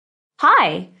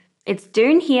Hi, it's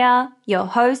Doone here, your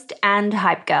host and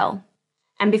hype girl.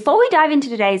 And before we dive into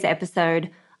today's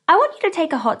episode, I want you to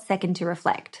take a hot second to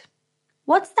reflect.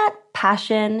 What's that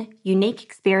passion, unique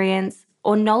experience,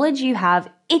 or knowledge you have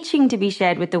itching to be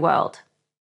shared with the world?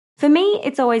 For me,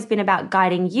 it's always been about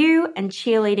guiding you and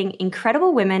cheerleading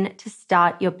incredible women to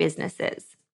start your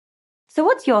businesses. So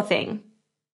what's your thing?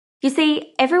 You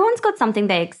see, everyone's got something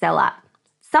they excel at,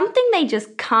 something they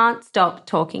just can't stop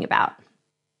talking about.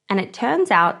 And it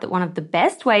turns out that one of the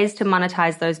best ways to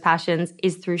monetize those passions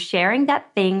is through sharing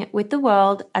that thing with the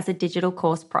world as a digital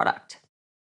course product.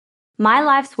 My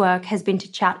life's work has been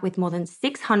to chat with more than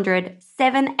 600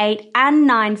 7, 8, and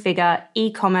 9-figure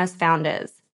e-commerce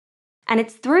founders. And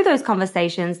it's through those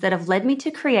conversations that have led me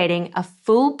to creating a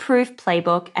foolproof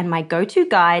playbook and my go-to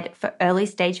guide for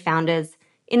early-stage founders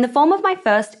in the form of my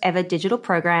first ever digital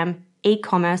program,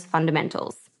 E-commerce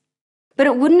Fundamentals. But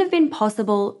it wouldn't have been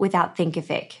possible without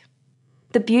Thinkific.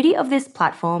 The beauty of this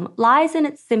platform lies in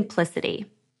its simplicity.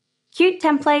 Cute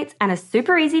templates and a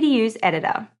super easy to use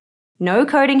editor. No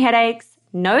coding headaches,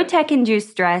 no tech-induced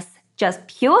stress, just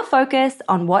pure focus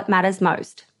on what matters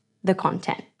most, the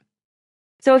content.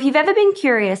 So if you've ever been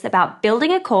curious about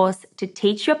building a course to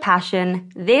teach your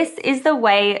passion, this is the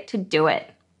way to do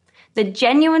it. The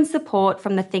genuine support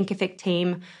from the Thinkific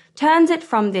team turns it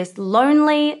from this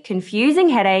lonely, confusing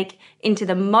headache into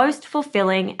the most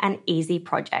fulfilling and easy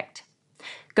project.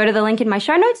 Go to the link in my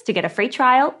show notes to get a free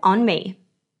trial on me.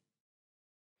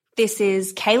 This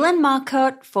is Kaylin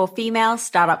Marcotte for Female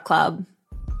Startup Club.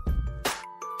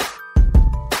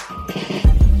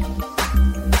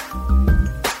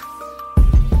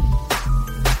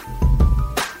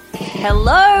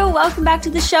 Hello, welcome back to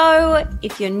the show.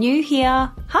 If you're new here,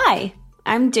 hi.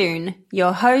 I'm Doone,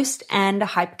 your host and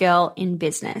hype girl in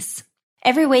business.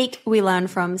 Every week, we learn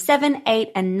from 7,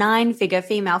 8, and 9-figure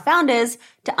female founders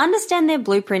to understand their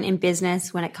blueprint in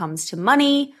business when it comes to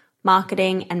money,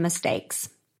 marketing, and mistakes.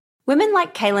 Women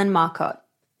like Kaylin Marcotte,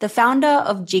 the founder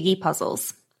of Jiggy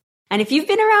Puzzles. And if you've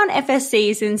been around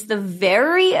FSC since the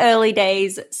very early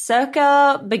days,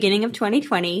 circa beginning of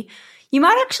 2020, you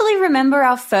might actually remember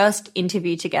our first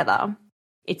interview together.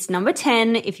 It's number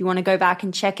 10 if you want to go back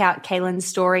and check out Kaylin's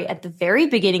story at the very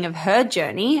beginning of her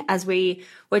journey as we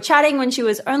were chatting when she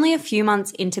was only a few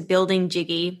months into building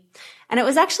Jiggy. And it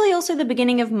was actually also the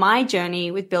beginning of my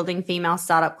journey with building Female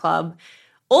Startup Club,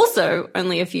 also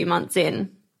only a few months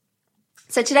in.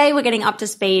 So today we're getting up to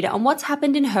speed on what's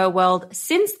happened in her world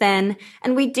since then,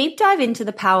 and we deep dive into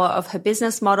the power of her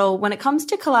business model when it comes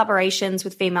to collaborations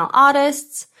with female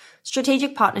artists,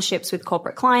 strategic partnerships with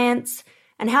corporate clients,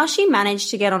 and how she managed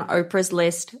to get on Oprah's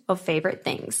list of favorite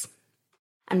things.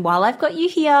 And while I've got you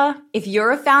here, if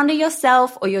you're a founder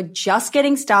yourself or you're just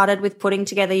getting started with putting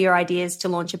together your ideas to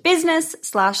launch a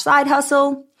business/side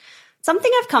hustle,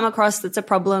 something I've come across that's a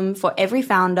problem for every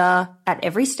founder at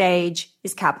every stage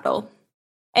is capital.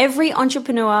 Every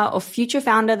entrepreneur or future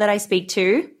founder that I speak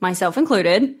to, myself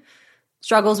included,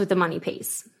 struggles with the money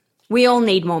piece. We all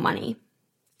need more money.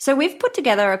 So we've put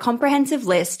together a comprehensive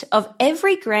list of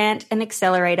every grant and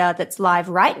accelerator that's live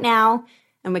right now,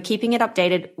 and we're keeping it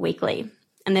updated weekly.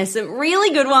 And there's some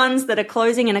really good ones that are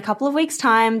closing in a couple of weeks'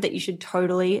 time that you should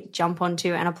totally jump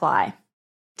onto and apply.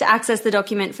 To access the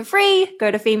document for free, go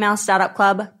to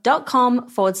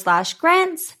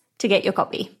femalestartupclub.com/grants to get your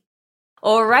copy.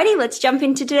 Alrighty, let's jump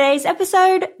into today's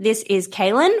episode. This is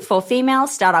Kaylin for Female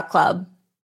Startup Club.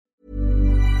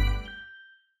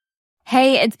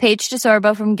 Hey, it's Paige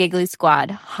DeSorbo from Giggly Squad.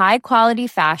 High quality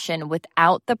fashion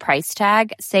without the price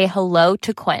tag. Say hello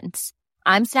to Quince.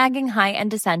 I'm snagging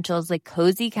high-end essentials like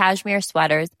cozy cashmere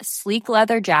sweaters, sleek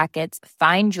leather jackets,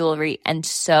 fine jewelry, and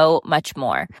so much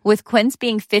more. With Quince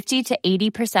being 50 to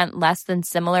 80% less than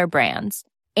similar brands.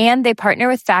 And they partner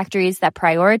with factories that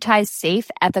prioritize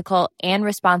safe, ethical, and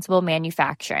responsible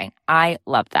manufacturing. I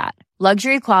love that.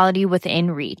 Luxury quality within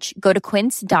reach. Go to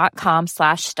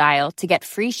quince.com/style to get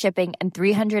free shipping and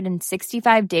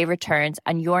 365-day returns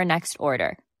on your next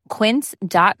order.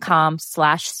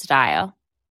 Quince.com/style.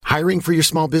 Hiring for your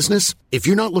small business? If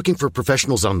you're not looking for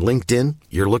professionals on LinkedIn,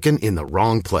 you're looking in the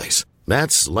wrong place.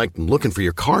 That's like looking for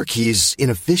your car keys in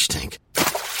a fish tank.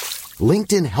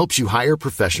 LinkedIn helps you hire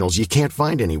professionals you can't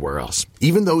find anywhere else,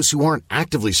 even those who aren't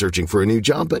actively searching for a new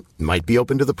job but might be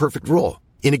open to the perfect role.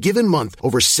 In a given month,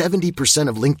 over 70%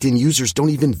 of LinkedIn users don't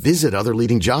even visit other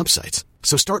leading job sites.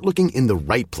 So start looking in the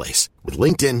right place. With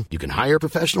LinkedIn, you can hire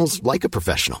professionals like a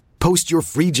professional. Post your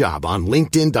free job on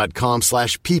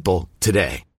linkedin.com/people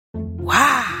today.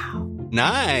 Wow.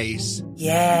 Nice.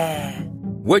 Yeah.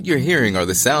 What you're hearing are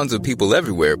the sounds of people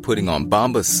everywhere putting on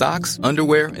Bombas socks,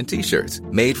 underwear, and T-shirts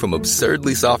made from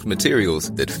absurdly soft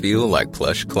materials that feel like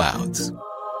plush clouds.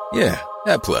 Yeah,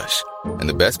 that plush. And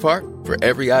the best part? For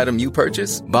every item you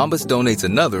purchase, Bombas donates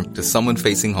another to someone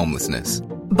facing homelessness.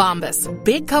 Bombas.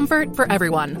 Big comfort for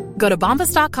everyone. Go to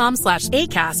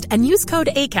bombas.com/ACAST and use code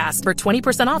ACAST for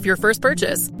 20% off your first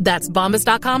purchase. That's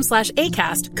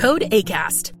bombas.com/ACAST. Code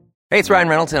ACAST. Hey, it's Ryan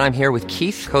Reynolds, and I'm here with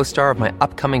Keith, co-star of my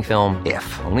upcoming film,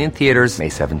 If, only in theaters May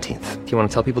 17th. Do you want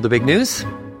to tell people the big news?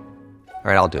 All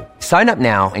right, I'll do it. Sign up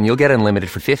now and you'll get unlimited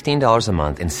for $15 a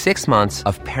month and 6 months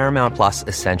of Paramount Plus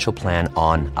Essential Plan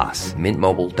on us.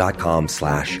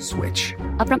 MintMobile.com/switch.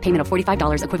 Upfront payment of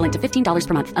 $45 equivalent to $15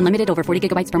 per month. Unlimited over 40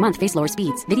 gigabytes per month. Face lower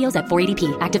speeds. Videos at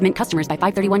 480p. Active Mint customers by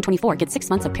 531.24 get 6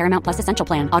 months of Paramount Plus Essential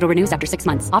Plan. Auto renews after 6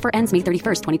 months. Offer ends May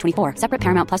 31st, 2024. Separate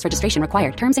Paramount Plus registration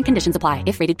required. Terms and conditions apply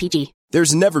if rated PG.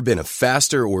 There's never been a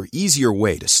faster or easier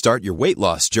way to start your weight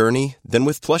loss journey than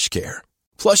with PlushCare.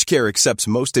 PlushCare accepts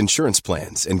most insurance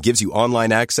plans and gives you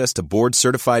online access to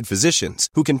board-certified physicians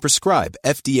who can prescribe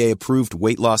FDA-approved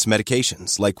weight loss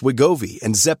medications like Wegovy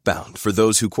and Zepbound for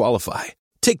those who qualify.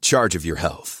 Take charge of your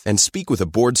health and speak with a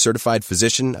board-certified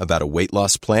physician about a weight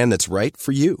loss plan that's right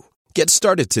for you. Get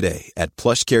started today at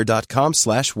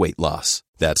plushcare.com/weight loss.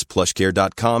 That's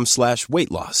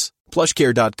plushcare.com/weight loss.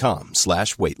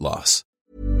 plushcare.com/weight loss.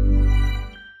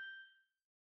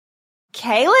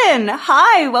 Kaylin,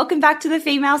 hi, welcome back to the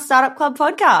Female Startup Club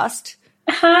podcast.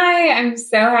 Hi, I'm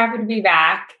so happy to be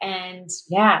back and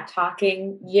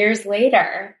talking years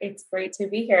later. It's great to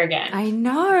be here again. I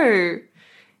know.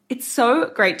 It's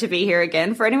so great to be here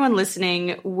again. For anyone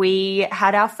listening, we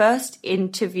had our first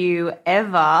interview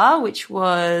ever, which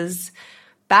was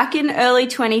back in early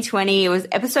 2020. It was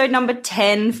episode number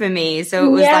 10 for me. So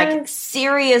it was like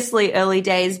seriously early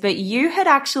days, but you had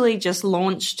actually just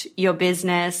launched your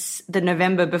business the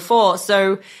November before.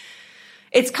 So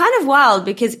it's kind of wild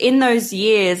because in those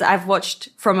years, I've watched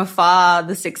from afar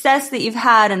the success that you've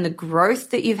had and the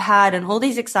growth that you've had and all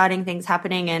these exciting things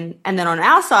happening. And then on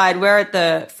our side, we're at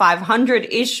the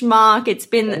 500-ish mark. It's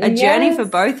been a journey for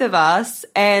both of us.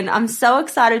 And I'm so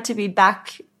excited to be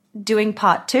back doing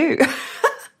part 2.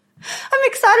 I'm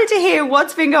excited to hear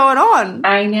what's been going on.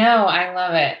 I know. I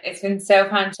love it. It's been so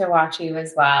fun to watch you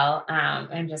as well.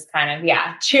 And just kind of,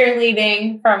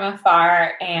 cheerleading from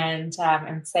afar. And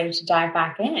I'm excited to dive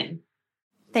back in.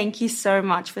 Thank you so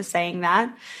much for saying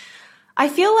that. I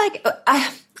feel like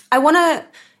I want to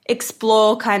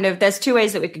explore there's 2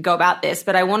 ways that we could go about this,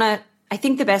 but I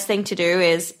think the best thing to do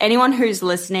is anyone who's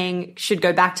listening should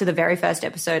go back to the very first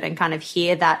episode and kind of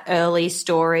hear that early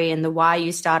story and the why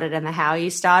you started and the how you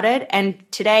started. And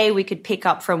today we could pick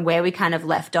up from where we kind of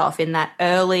left off in that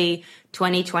early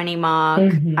 2020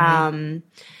 mark,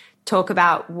 talk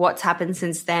about what's happened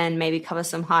since then, maybe cover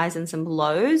some highs and some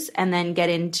lows, and then get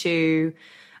into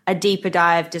a deeper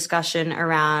dive discussion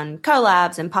around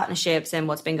collabs and partnerships and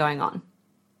what's been going on.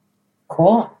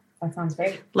 Cool. That sounds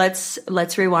great. Let's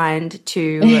rewind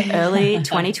to early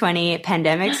 2020.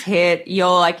 Pandemics hit.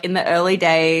 You're like in the early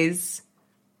days.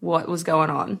 What was going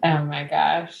on? Oh my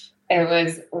gosh. It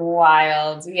was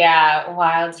wild. Yeah,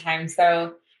 wild time.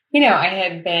 So, I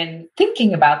had been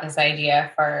thinking about this idea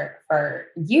for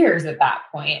years at that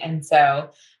point. And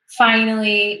so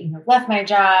finally, left my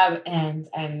job and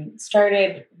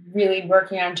started really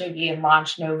working on Jiggy and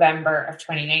launched November of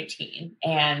 2019.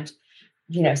 And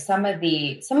some of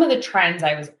the trends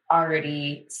I was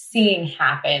already seeing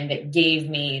happen that gave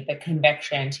me the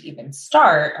conviction to even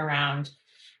start around,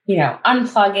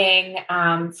 unplugging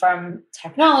from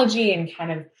technology and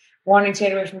kind of wanting to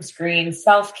get away from screens,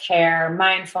 self-care,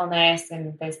 mindfulness,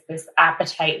 and this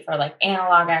appetite for like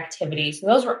analog activity. So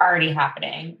those were already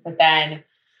happening. But then,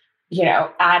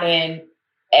 add in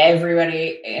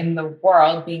everybody in the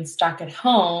world being stuck at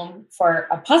home for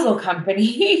a puzzle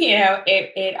company,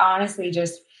 it honestly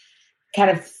just kind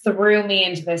of threw me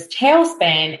into this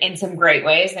tailspin in some great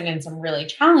ways and in some really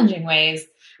challenging ways.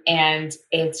 And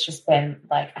it's just been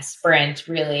like a sprint,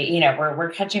 really. We're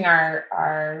catching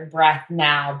our breath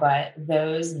now, but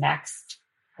those next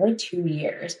probably 2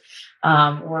 years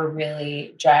were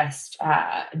really just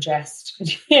kind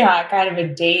of a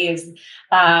daze.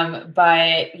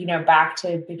 But back to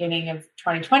the beginning of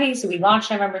 2020. So we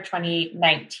launched November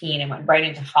 2019 and went right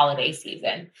into holiday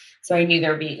season. So I knew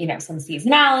there would be, some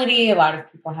seasonality. A lot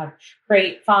of people have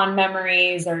great fond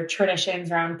memories or traditions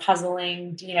around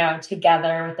puzzling,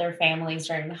 together with their families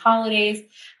during the holidays.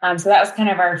 So that was kind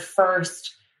of our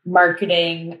first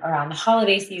marketing around the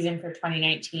holiday season for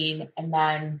 2019. And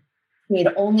then we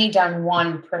had only done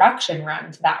one production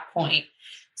run to that point.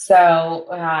 So,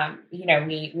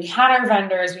 we had our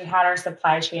vendors, we had our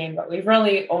supply chain, but we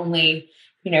really only,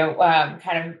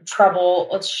 kind of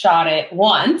troubleshot it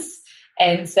once.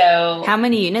 And so how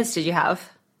many units did you have?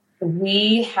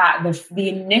 We had the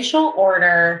initial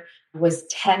order was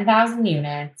 10,000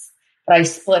 units, but I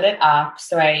split it up.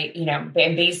 So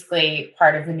basically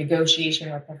part of the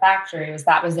negotiation with the factory was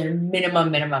that was their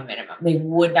minimum. They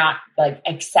would not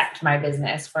accept my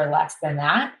business for less than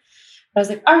that. I was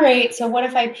like, all right, so what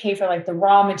if I pay for the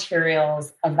raw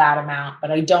materials of that amount, but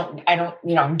I don't,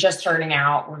 I'm just starting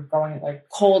out. We're going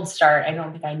cold start. I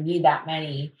don't think I need that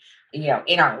many,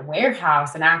 in our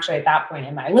warehouse. And actually at that point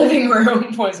in my living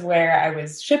room was where I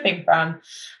was shipping from.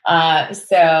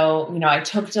 So I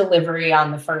took delivery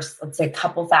on the first, let's say,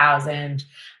 couple thousand.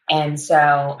 And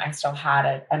so I still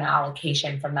had an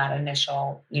allocation from that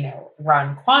initial,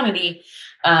 run quantity.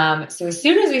 So as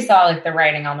soon as we saw the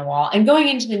writing on the wall and going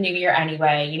into the new year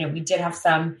anyway, we did have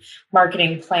some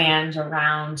marketing plans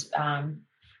around,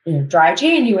 dry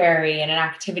January and an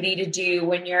activity to do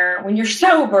when you're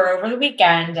sober over the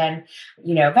weekend and,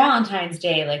 Valentine's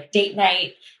Day, date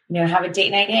night, have a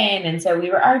date night in. And so we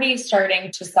were already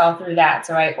starting to sell through that.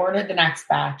 So I ordered the next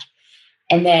batch.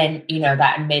 And then,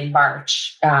 that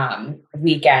mid-March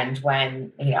weekend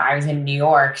when, I was in New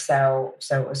York, so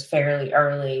it was fairly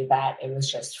early that it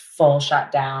was just full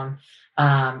shutdown,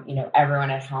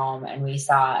 everyone at home. And we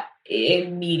saw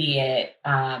immediate,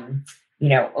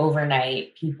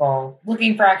 overnight people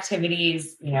looking for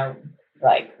activities,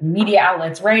 media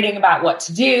outlets writing about what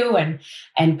to do and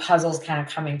puzzles kind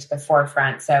of coming to the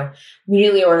forefront. So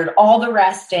immediately ordered all the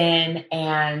rest in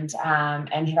and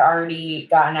had already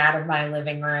gotten out of my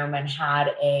living room and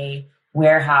had a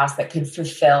warehouse that could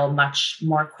fulfill much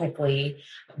more quickly.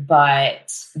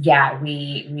 But yeah,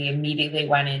 we immediately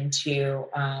went into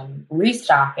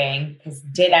restocking because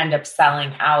did end up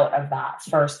selling out of that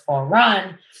first full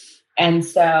run. And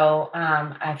so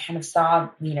I kind of saw,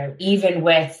 even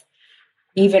with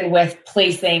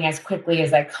placing as quickly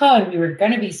as I could, we were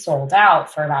going to be sold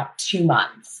out for about 2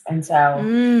 months. And so,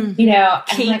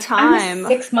 key time. I'm a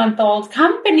 6-month-old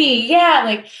company.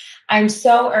 Yeah. I'm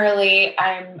so early.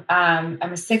 I'm a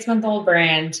 6-month-old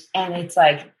brand and it's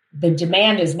the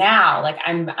demand is now.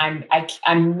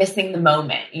 I'm missing the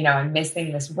moment, I'm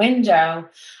missing this window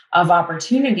of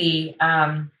opportunity.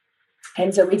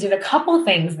 And so we did a couple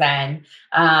things then,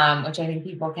 which I think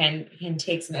people can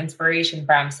take some inspiration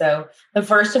from. So the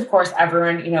first, of course,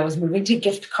 everyone, was moving to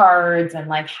gift cards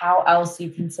and how else you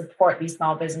can support these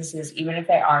small businesses, even if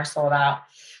they are sold out.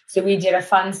 So we did a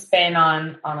fun spin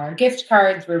on our gift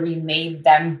cards where we made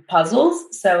them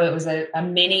puzzles. So it was a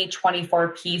mini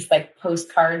 24-piece,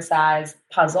 postcard size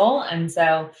puzzle. And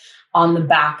so on the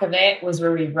back of it was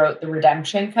where we wrote the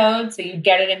redemption code. So you'd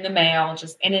get it in the mail,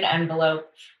 just in an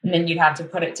envelope, and then you'd have to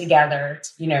put it together,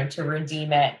 to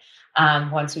redeem it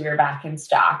once we were back in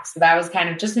stock. So that was kind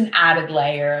of just an added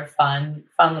layer of fun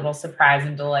little surprise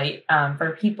and delight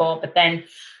for people. But then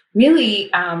really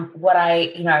what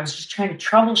I was just trying to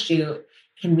troubleshoot,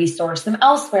 can we source them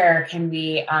elsewhere? Can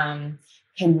we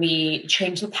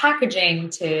change the packaging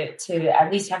to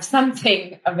at least have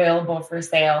something available for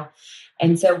sale?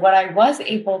 And so what I was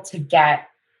able to get,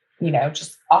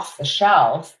 just off the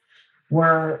shelf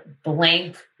were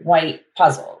blank white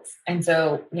puzzles. And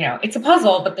so, it's a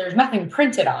puzzle, but there's nothing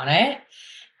printed on it.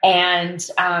 And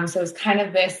so it's kind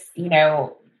of this,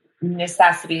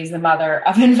 necessity is the mother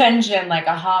of invention,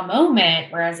 aha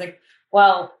moment where I was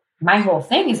well, my whole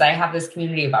thing is I have this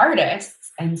community of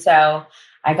artists. And so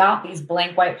I got these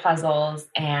blank white puzzles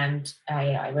and,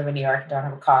 I live in New York, don't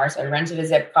have a car. So I rented a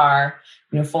zip car,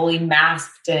 fully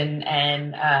masked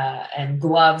and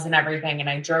gloves and everything. And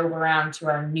I drove around to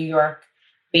our New York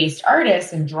based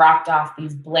artists and dropped off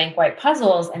these blank white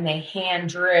puzzles and they hand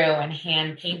drew and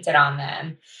hand painted on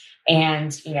them.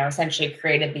 And, essentially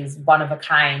created these one of a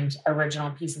kind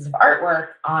original pieces of artwork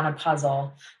on a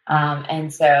puzzle.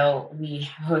 And so we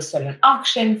hosted an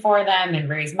auction for them and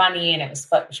raised money, and it was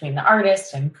split between the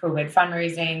artist and COVID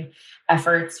fundraising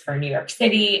efforts for New York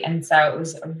City. And so it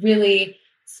was a really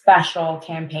special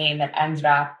campaign that ended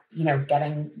up,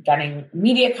 getting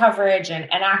media coverage and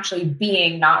actually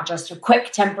being not just a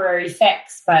quick temporary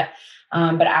fix, but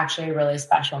actually a really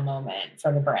special moment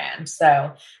for the brand.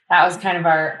 So that was kind of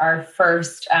our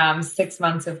first 6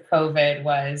 months of COVID,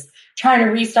 was trying to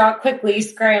restock quickly,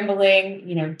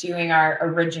 scrambling, doing our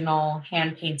original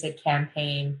hand-painted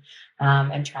campaign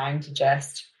and trying to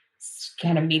just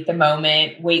kind of meet the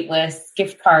moment, wait lists,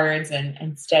 gift cards,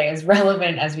 and stay as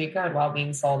relevant as we could while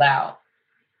being sold out.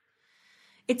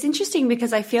 It's interesting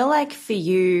because I feel like for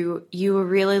you, you were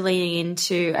really leaning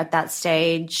into, at that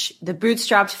stage, the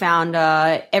bootstrapped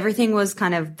founder. Everything was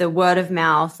kind of the word of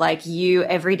mouth, like you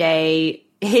every day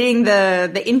hitting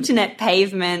the internet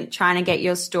pavement, trying to get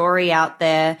your story out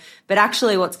there. But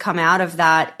actually what's come out of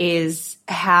that is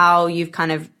how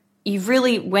you've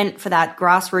really went for that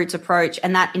grassroots approach,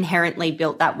 and that inherently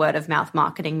built that word of mouth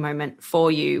marketing moment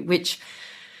for you, which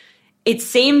it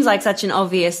seems like such an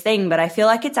obvious thing, but I feel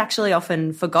like it's actually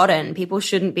often forgotten. People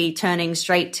shouldn't be turning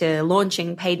straight to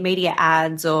launching paid media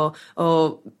ads or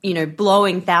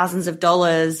blowing thousands of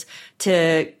dollars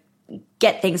to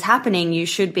get things happening. You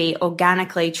should be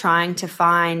organically trying to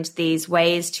find these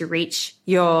ways to reach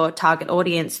your target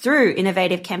audience through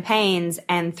innovative campaigns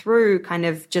and through kind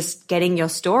of just getting your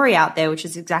story out there, which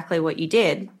is exactly what you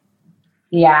did.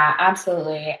 Yeah,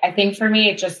 absolutely. I think for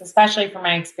me, just especially from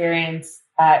my experience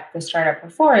at the startup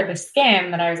before, the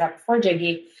Skim that I was at before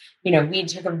Jiggy, we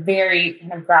took a very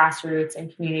kind of grassroots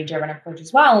and community-driven approach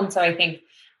as well. And so I think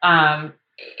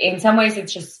in some ways it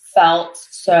just felt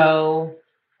so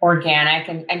organic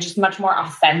and just much more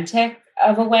authentic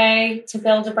of a way to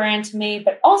build a brand to me.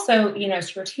 But also,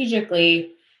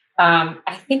 strategically,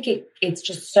 I think it's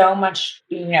just so much,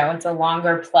 it's a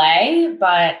longer play,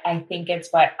 but I think it's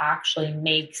what actually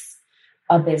makes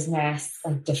a business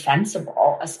like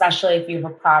defensible, especially if you have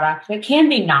a product that can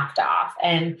be knocked off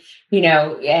and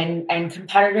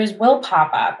competitors will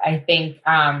pop up. I think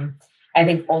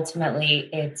ultimately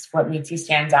it's what makes you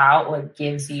stand out, what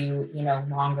gives you,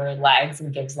 longer legs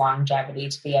and gives longevity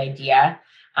to the idea,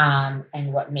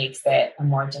 and what makes it a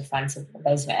more defensible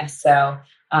business. So,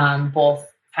 both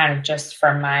kind of just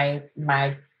from my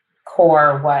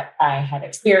core, what I had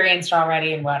experienced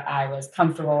already and what I was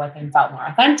comfortable with and felt more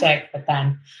authentic, but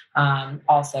then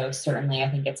also certainly I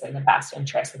think it's in the best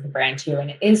interest of the brand too.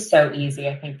 And it is so easy.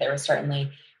 I think there was certainly,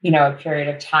 a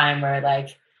period of time where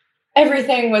like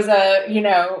everything was a,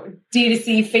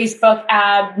 D2C Facebook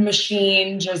ad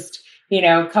machine, just,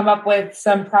 come up with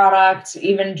some product,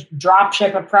 even drop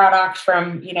ship a product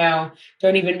from,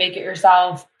 don't even make it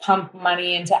yourself, pump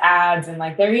money into ads. And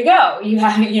like, there you go. You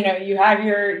have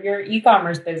your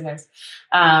e-commerce business.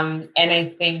 And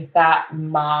I think that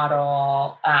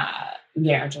model,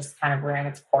 just kind of ran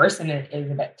its course and it is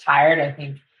a bit tired. I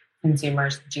think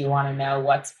consumers do want to know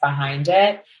what's behind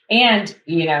it. And,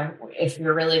 if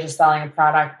you're really just selling a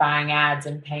product, buying ads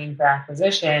and paying for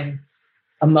acquisition,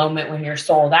 a moment when you're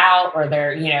sold out or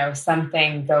there,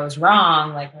 something goes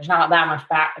wrong, like there's not that much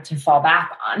back to fall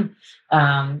back on.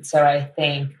 So I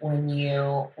think when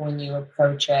you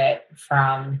approach it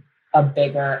from a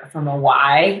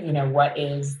why, what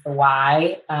is the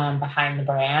why behind the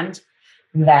brand,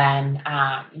 then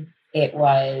it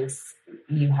was,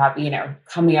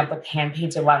 coming up with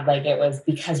hand-painted one, like it was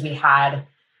because we had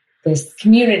this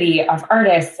community of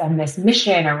artists and this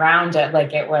mission around it.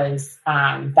 Like it was,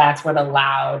 that's what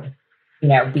allowed,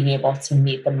 being able to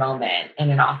meet the moment in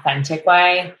an authentic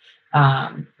way,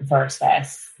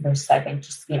 versus I think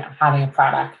just, having a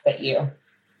product that you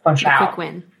push out. Quick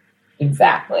win.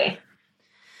 Exactly.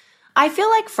 I feel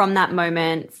like from that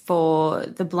moment for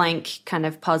the blank kind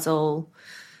of puzzle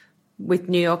with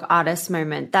New York artists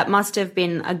moment, that must have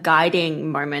been a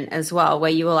guiding moment as well,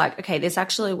 where you were like, okay, this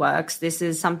actually works. This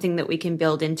is something that we can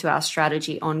build into our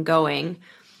strategy ongoing.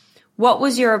 What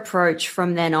was your approach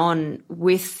from then on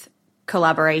with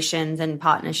collaborations and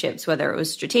partnerships, whether it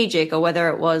was strategic or whether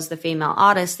it was the female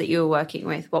artists that you were working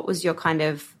with? What was your kind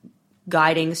of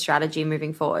guiding strategy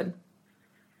moving forward?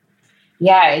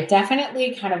 Yeah, it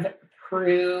definitely kind of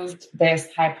proved this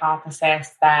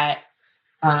hypothesis that,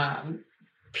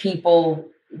 people,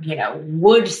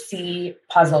 would see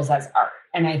puzzles as art.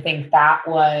 And I think that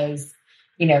was,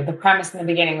 the premise in the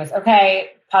beginning was,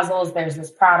 okay, puzzles, there's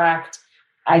this product.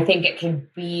 I think it can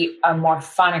be a more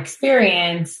fun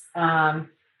experience, and,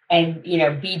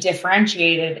 be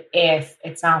differentiated if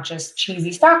it's not just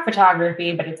cheesy stock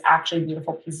photography, but it's actually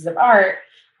beautiful pieces of art.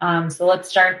 So let's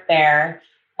start there.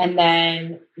 And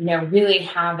then, really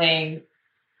having,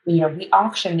 we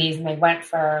auctioned these and they went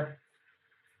for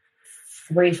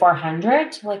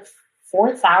 $400 to like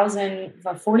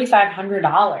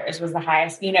 $4,500 was the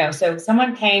highest, so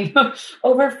someone paying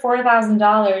over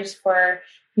 $4,000 for,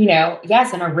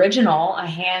 yes, an original, a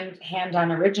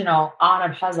hand-done original on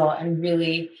a puzzle. And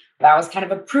really that was kind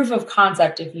of a proof of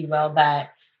concept, if you will,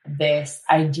 that this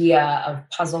idea of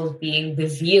puzzles being the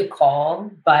vehicle,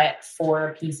 but for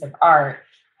a piece of art,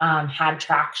 had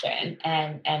traction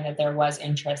and that there was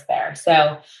interest there.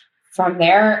 So from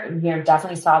there,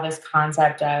 definitely saw this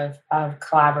concept of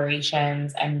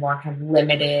collaborations and more kind of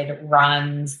limited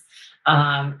runs,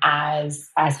 as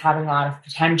having a lot of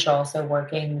potential. So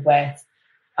working with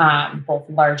both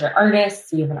larger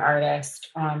artists. You have an artist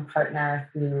partner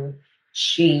who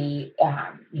she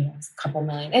has a couple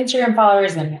million Instagram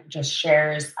followers and just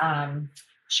shares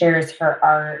her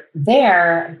art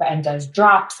there and does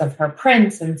drops of her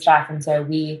prints and stuff. And so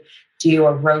we do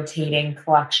a rotating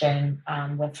collection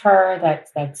with her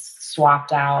that's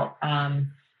swapped out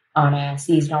on a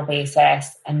seasonal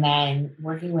basis. And then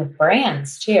working with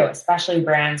brands too, especially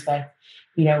brands with,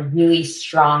 really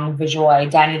strong visual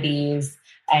identities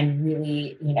and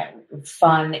really,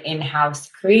 fun in-house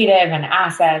creative and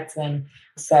assets. And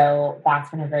so that's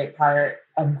been a great part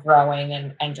of growing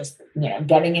and just,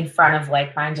 getting in front of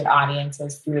like-minded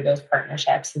audiences through those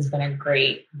partnerships has been a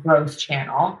great growth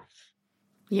channel.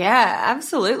 Yeah,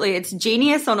 absolutely. It's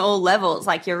genius on all levels.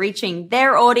 Like you're reaching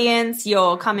their audience,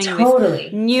 you're coming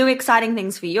with new exciting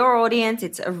things for your audience.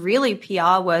 It's a really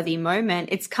PR-worthy moment.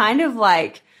 It's kind of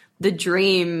like the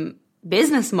dream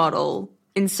business model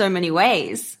in so many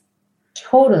ways.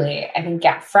 Totally. I think,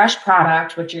 fresh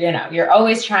product, which you're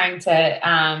always trying to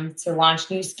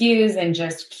launch new SKUs and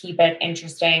just keep it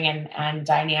interesting and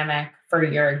dynamic for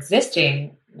your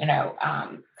existing,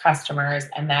 customers,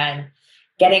 and then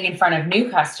getting in front of new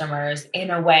customers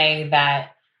in a way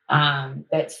that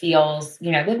that feels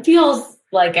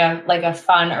like a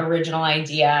fun original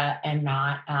idea and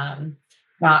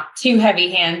not too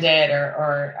heavy-handed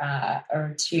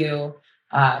or too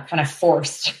kind of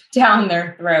forced down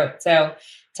their throat. So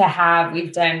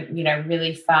we've done,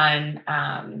 really fun,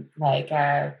 like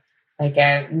a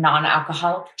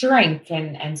non-alcoholic drink.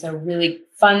 And so really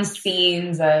fun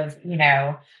scenes of,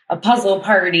 a puzzle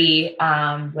party,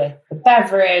 with the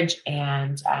beverage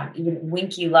and, even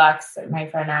Winky Lux. My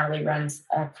friend Natalie runs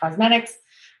a cosmetics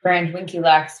brand, Winky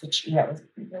Lux, which,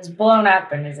 was blown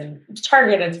up and is in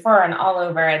Target and Sephora and all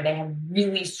over. And they have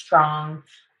really strong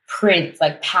prints,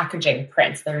 like packaging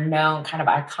prints. They're known kind of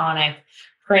iconic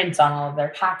prints on all of their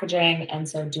packaging. And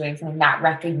so doing something that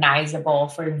recognizable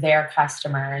for their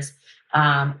customers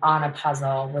on a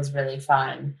puzzle was really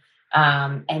fun.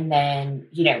 And then,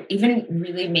 even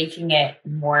really making it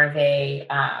more of a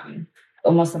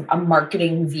almost a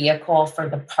marketing vehicle for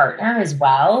the partner as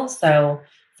well. So,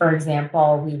 for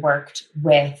example, we worked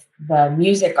with the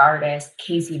music artist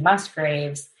Casey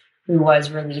Musgraves, who was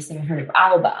releasing her new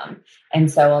album.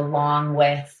 And so along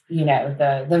with,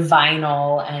 the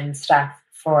vinyl and stuff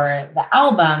for the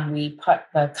album, we put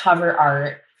the cover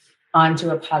art onto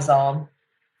a puzzle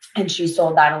and she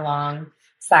sold that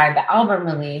alongside the album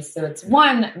release. So it's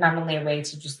not only a way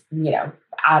to just,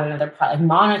 add another product,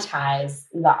 monetize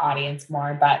the audience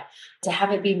more, but to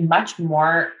have it be much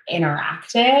more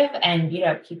interactive. And, we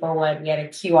had a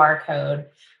QR code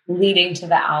leading to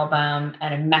the album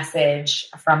and a message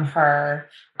from her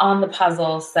on the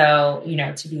puzzle. So,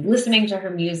 to be listening to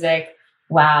her music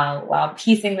while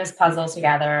piecing this puzzle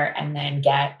together and then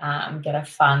get a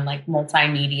fun, like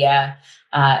multimedia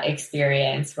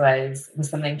experience was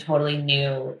something totally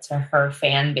new to her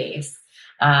fan base.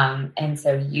 And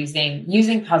so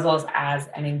using puzzles as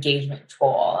an engagement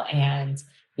tool and,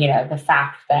 the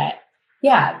fact that,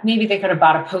 maybe they could have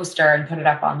bought a poster and put it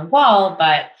up on the wall,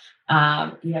 but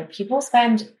people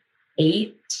spend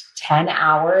 8-10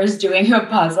 hours doing a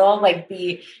puzzle. Like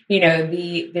the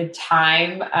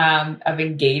time of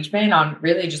engagement on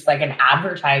really just like an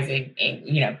advertising,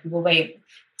 people pay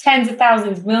tens of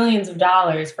thousands, millions of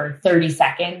dollars for 30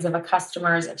 seconds of a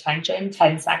customer's attention,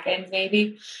 10 seconds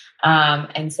maybe.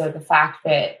 And so the fact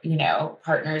that,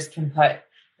 partners can put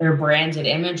their branded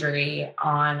imagery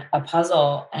on a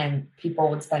puzzle and people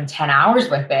would spend 10 hours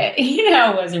with it,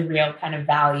 was a real kind of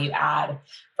value add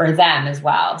for them as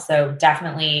well. So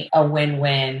definitely a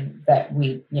win-win that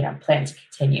we, plan to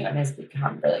continue and has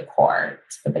become really core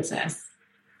to the business.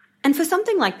 And for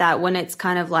something like that, when it's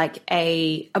kind of like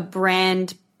a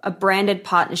branded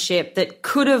partnership that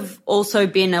could have also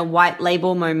been a white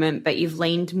label moment, but you've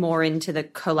leaned more into the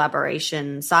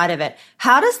collaboration side of it.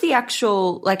 How does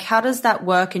how does that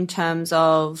work in terms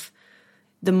of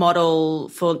the model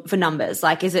for numbers?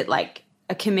 Like, is it like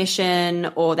a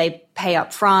commission or they pay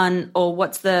up front, or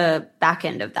what's the back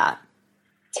end of that?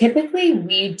 Typically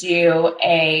we do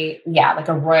a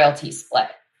royalty split.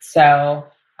 So,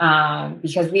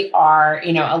 because we are,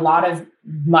 a lot of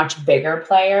much bigger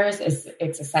players,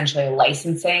 it's essentially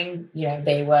licensing.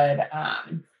 They would,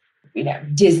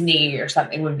 Disney or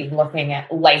something would be looking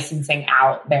at licensing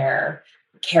out their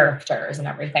characters and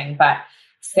everything. But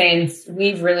since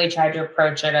we've really tried to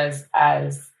approach it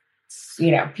as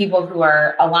people who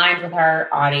are aligned with our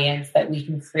audience, that we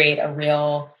can create a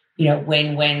real,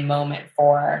 win-win moment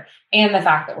for. And the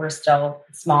fact that we're still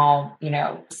small,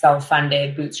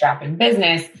 self-funded, bootstrapping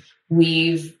business,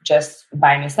 we've just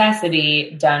by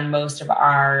necessity done most of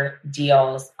our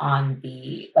deals on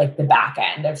the back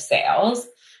end of sales.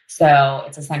 So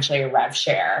it's essentially a rev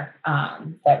share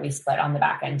that we split on the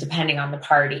back end, depending on the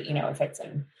party. If it's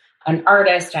an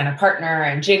artist and a partner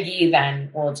and Jiggy, then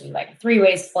we'll do like a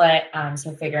 3-way split.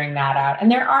 So figuring that out.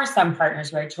 And there are some partners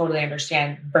who I totally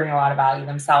understand bring a lot of value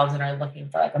themselves and are looking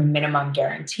for like a minimum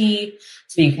guarantee.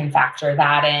 So you can factor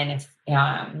that in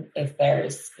if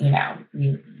there's,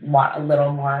 you want a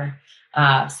little more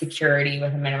security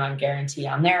with a minimum guarantee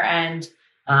on their end.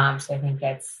 So I think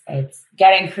it's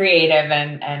getting creative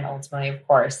and ultimately, of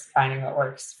course, finding what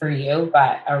works for you.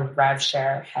 But a rev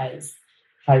share has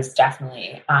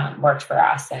definitely worked for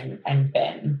us and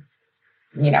been,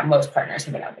 most partners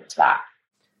have been open to that.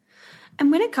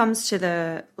 And when it comes to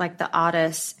the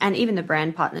artists and even the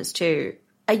brand partners too,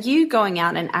 are you going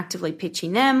out and actively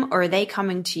pitching them, or are they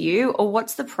coming to you, or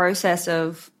what's the process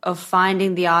of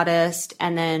finding the artist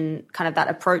and then kind of that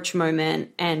approach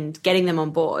moment and getting them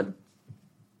on board?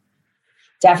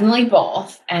 Definitely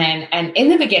both. And in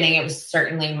the beginning, it was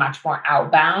certainly much more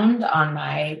outbound on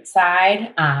my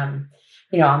side. On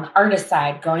the artist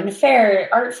side, going to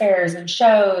art fairs and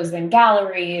shows and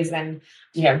galleries and,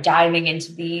 diving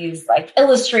into these like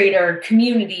Illustrator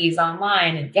communities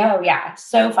online and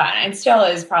so fun. And still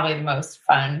is probably the most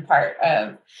fun part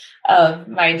of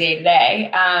my day to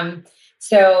day.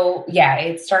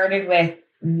 It started with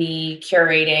me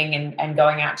curating and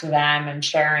going out to them and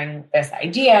sharing this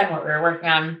idea and what we were working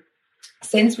on.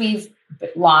 Since we've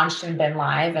launched and been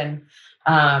live and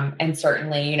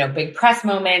certainly, big press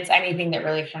moments, anything that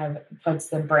really kind of puts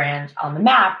the brand on the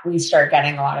map, we start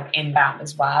getting a lot of inbound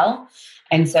as well.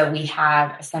 And so we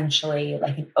have essentially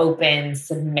like an open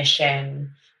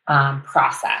submission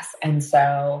process. And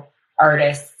so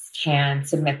artists can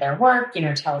submit their work,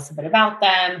 tell us a bit about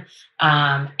them.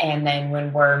 And then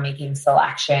when we're making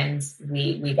selections,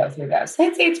 we go through those. So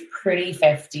I'd say it's pretty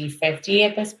 50-50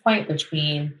 at this point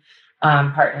between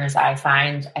partners I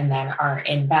find and then our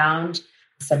inbound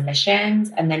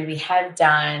submissions. And then we have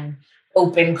done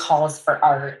open calls for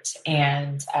art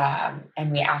and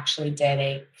we actually did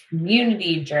a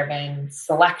community-driven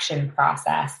selection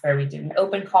process where we did an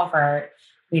open call for art.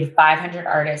 We had 500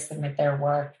 artists submit their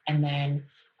work, and then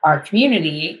our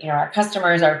community, our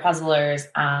customers, our puzzlers,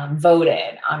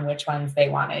 voted on which ones they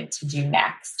wanted to do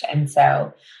next. And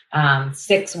so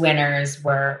 6 winners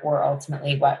were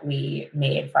ultimately what we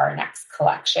made for our next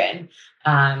collection.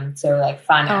 So like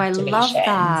fun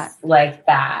activations like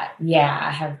that,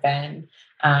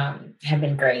 have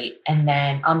been great. And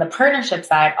then on the partnership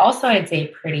side, also I'd say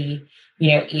pretty,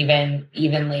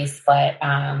 evenly split,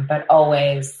 but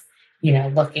always,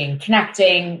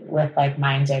 connecting with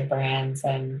like-minded brands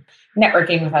and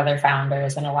networking with other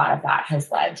founders. And a lot of that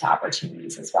has led to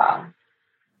opportunities as well.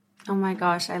 Oh my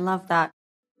gosh, I love that.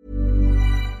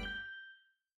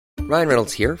 Ryan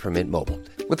Reynolds here from Mint Mobile.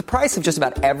 With the price of just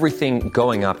about everything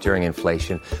going up during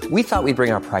inflation, we thought we'd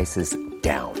bring our prices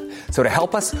down. So to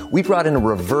help us, we brought in a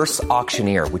reverse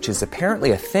auctioneer, which is apparently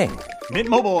a thing. Mint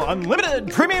Mobile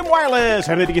Unlimited Premium Wireless.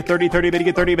 How to get 30, 30, bit to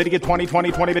get 30, bit to get 20,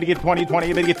 20, 20, bit to get 20,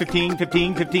 20, bit to get 15,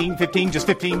 15, 15, 15, just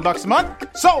 $15 a month?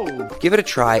 Sold! Give it a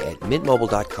try at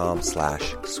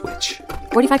mintmobile.com/switch.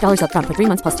 $45 up front for 3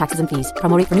 months plus taxes and fees.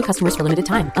 Promo rate for new customers for limited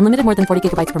time. Unlimited more than 40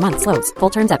 gigabytes per month. Slows full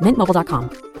terms at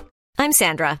mintmobile.com. I'm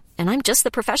Sandra, and I'm just the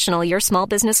professional your small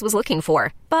business was looking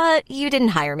for. But you didn't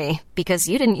hire me because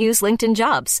you didn't use LinkedIn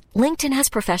Jobs. LinkedIn has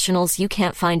professionals you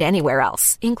can't find anywhere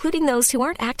else, including those who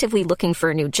aren't actively looking for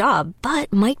a new job,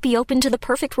 but might be open to the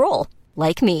perfect role,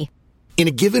 like me. In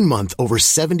a given month, over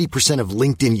 70% of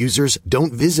LinkedIn users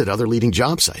don't visit other leading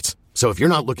job sites. So if you're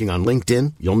not looking on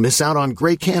LinkedIn, you'll miss out on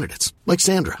great candidates like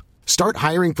Sandra. Start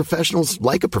hiring professionals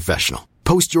like a professional.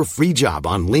 Post your free job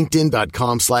on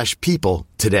linkedin.com/people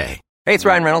today. Hey, it's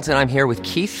Ryan Reynolds, and I'm here with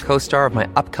Keith, co-star of my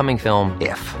upcoming film,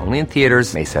 If, only in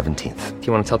theaters May 17th. Do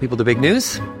you want to tell people the big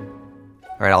news?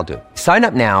 All right, I'll do it. Sign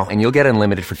up now and you'll get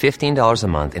unlimited for $15 a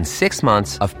month and 6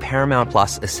 months of Paramount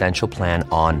Plus Essential Plan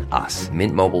on us.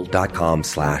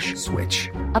 MintMobile.com/switch.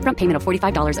 Upfront payment of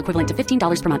 $45 equivalent to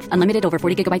 $15 per month. Unlimited over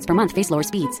 40 gigabytes per month. Face lower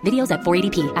speeds. Videos at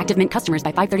 480p. Active Mint customers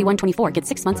by 531.24 get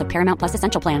 6 months of Paramount Plus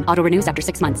Essential Plan. Auto renews after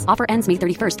 6 months. Offer ends May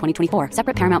 31st, 2024.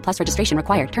 Separate Paramount Plus registration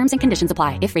required. Terms and conditions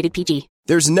apply if rated PG.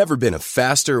 There's never been a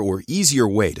faster or easier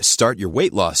way to start your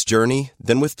weight loss journey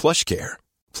than with PlushCare.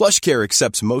 PlushCare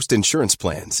accepts most insurance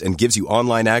plans and gives you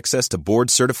online access to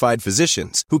board-certified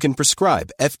physicians who can prescribe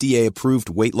FDA-approved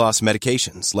weight loss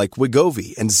medications like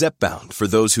Wegovy and Zepbound for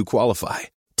those who qualify.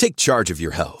 Take charge of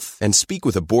your health and speak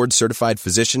with a board-certified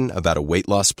physician about a weight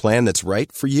loss plan that's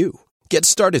right for you. Get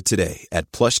started today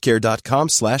at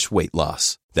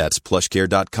plushcare.com/weight-loss. That's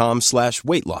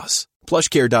plushcare.com/weight-loss.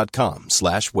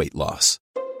 plushcare.com/weight-loss.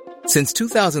 Since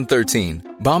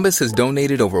 2013, Bombas has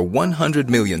donated over 100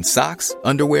 million socks,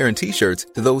 underwear, and T-shirts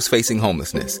to those facing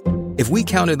homelessness. If we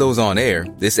counted those on air,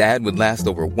 this ad would last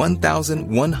over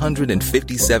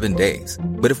 1,157 days.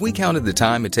 But if we counted the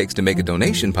time it takes to make a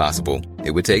donation possible,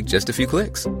 it would take just a few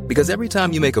clicks. Because every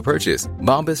time you make a purchase,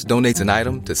 Bombas donates an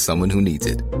item to someone who needs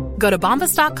it. Go to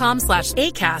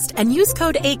bombas.com/ACAST and use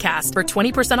code ACAST for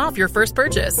 20% off your first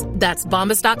purchase. That's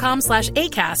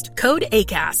bombas.com/ACAST, code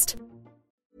ACAST.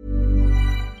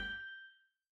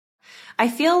 I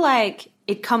feel like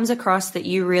it comes across that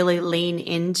you really lean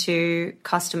into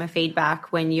customer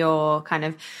feedback when you're kind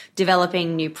of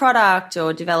developing new product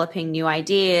or developing new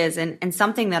ideas. And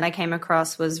something that I came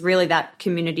across was really that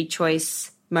community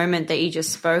choice moment that you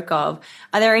just spoke of.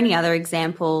 Are there any other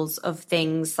examples of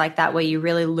things like that where you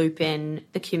really loop in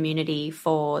the community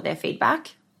for their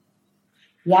feedback?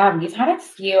 Yeah, we've had a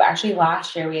few. Actually,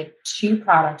 last year we had 2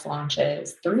 product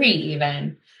launches, 3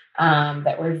 even,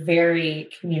 that were very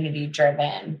community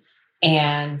driven.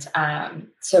 And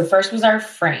so first was our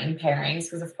frame pairings,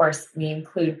 because of course we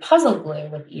include puzzle glue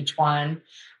with each one.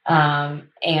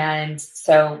 And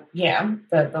so,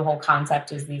 the whole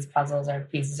concept is these puzzles are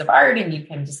pieces of art and you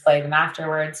can display them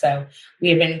afterwards. So we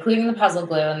had been including the puzzle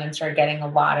glue and then started getting a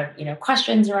lot of,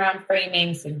 questions around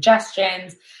framing,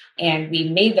 suggestions. And we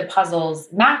made the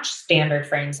puzzles match standard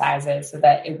frame sizes so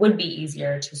that it would be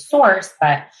easier to source.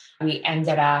 But we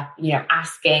ended up,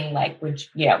 asking like, would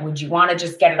you want to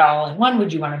just get it all in one?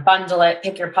 Would you want to bundle it?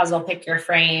 Pick your puzzle, pick your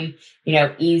frame,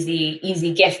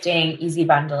 easy gifting, easy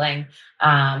bundling.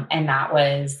 And that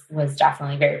was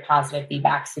definitely very positive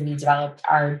feedback. So we developed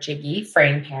our Jiggy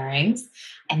frame pairings.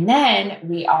 And then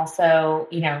we also,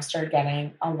 started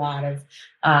getting a lot of,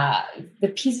 the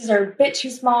pieces are a bit too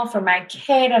small for my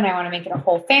kid and I want to make it a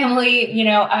whole family,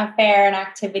 affair and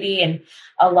activity. And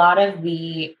a lot of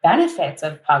the benefits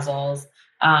of puzzles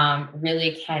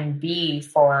really can be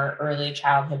for early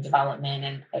childhood development.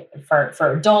 And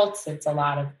for adults, it's a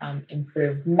lot of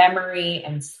improved memory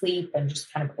and sleep and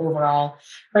just kind of overall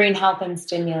brain health and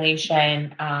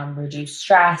stimulation, reduce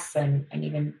stress and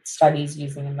even studies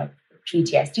using in the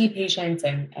PTSD patients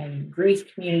and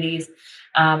grief communities.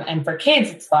 And for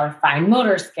kids, it's a lot of fine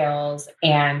motor skills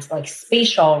and like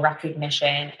spatial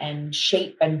recognition and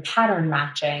shape and pattern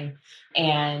matching.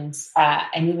 And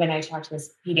even I talked to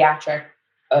this pediatric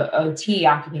OT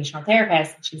occupational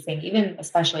therapist, and she's saying even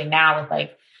especially now with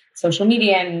like social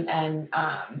media and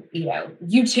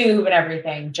YouTube and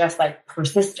everything, just like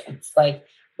persistence, like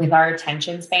with our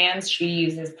attention spans, she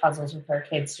uses puzzles with her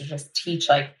kids to just teach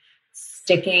like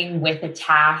sticking with a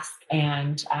task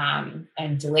and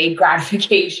delayed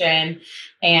gratification.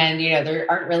 And, there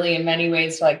aren't really in many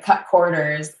ways to like cut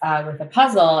corners with a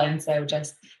puzzle. And so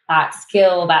just that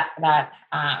skill, that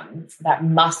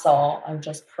muscle of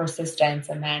just persistence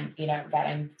and then,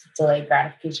 getting delayed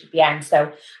gratification at the end.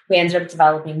 So we ended up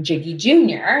developing Jiggy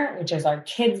Junior, which is our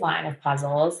kids line of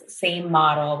puzzles, same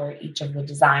model where each of the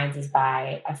designs is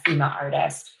by a female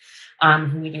artist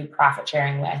who we do profit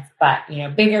sharing with, but,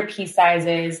 bigger piece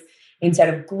sizes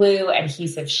instead of glue,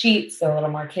 adhesive sheets, so a little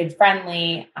more kid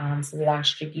friendly. So we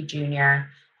launched Jiggy Junior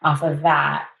off of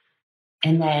that.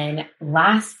 And then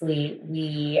lastly,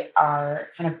 we are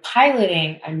kind of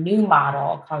piloting a new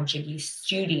model called Jiggy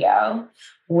Studio,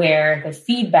 where the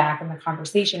feedback and the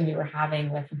conversation we were having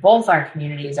with both our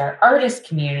communities, our artist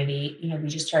community, we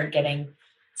just started getting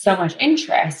so much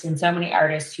interest and so many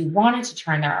artists who wanted to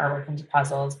turn their artwork into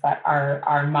puzzles, but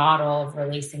our model of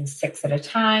releasing 6 at a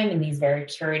time in these very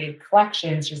curated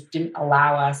collections just didn't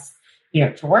allow us,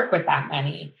 to work with that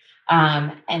many.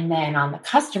 And then on the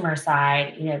customer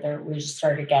side, we just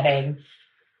started getting,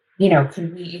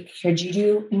 could you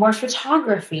do more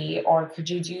photography, or could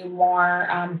you do more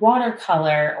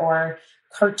watercolor or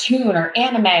cartoon or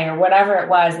anime or whatever it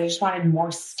was? They just wanted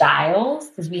more styles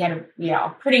because we had a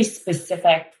pretty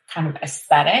specific kind of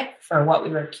aesthetic for what we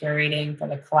were curating for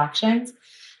the collections.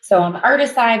 So on the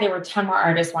artist side, there were 10 more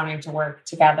artists wanting to work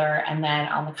together. And then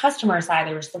on the customer side,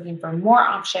 they were just looking for more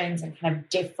options and kind of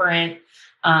different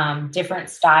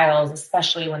styles,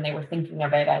 especially when they were thinking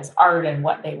of it as art and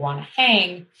what they want to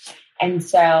hang. And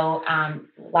so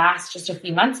just a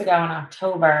few months ago in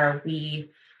October, we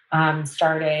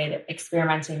started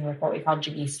experimenting with what we call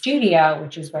Jiggy Studio,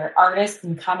 which is where artists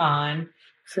can come on,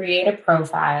 create a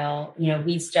profile.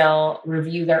 We still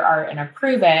review their art and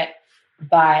approve it,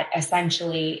 but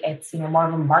essentially it's, more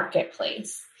of a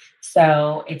marketplace.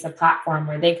 So it's a platform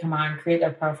where they come on, create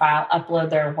their profile, upload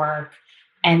their work,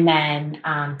 and then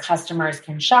customers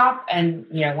can shop. And,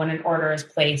 when an order is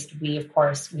placed, we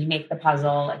make the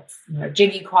puzzle. It's,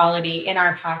 Jiggy quality in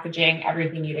our packaging,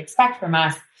 everything you'd expect from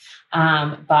us.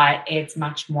 But it's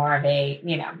much more of a,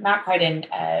 not quite an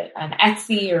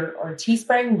Etsy or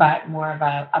Teespring, but more of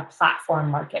a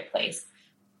platform marketplace.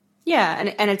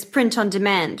 Yeah. And it's print on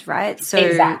demand, right? So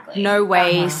exactly. No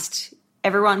waste.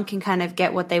 Everyone can kind of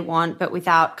get what they want, but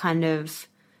without kind of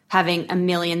having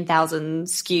 1,000,000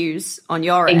 SKUs on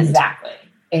your end.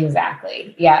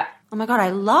 Exactly. Yeah. Oh my God,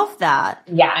 I love that.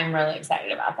 Yeah, I'm really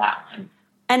excited about that one.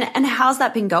 And how's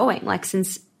that been going, like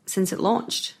since it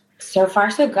launched? So far,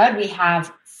 so good. We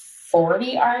have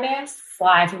 40 artists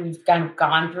live who we've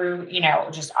gone through,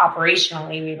 just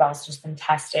operationally. We've also just been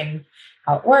testing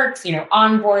how it works,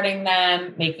 onboarding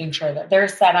them, making sure that they're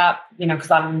set up, because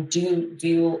a lot of them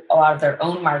do a lot of their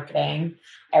own marketing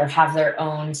or have their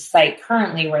own site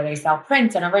currently where they sell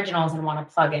prints and originals and want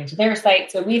to plug into their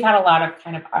site. So we've had a lot of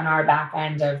kind of on our back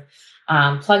end of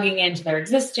plugging into their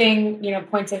existing,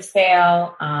 points of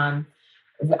sale,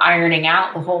 ironing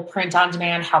out the whole print on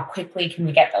demand. How quickly can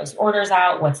we get those orders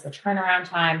out? What's the turnaround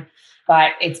time?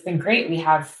 But it's been great. We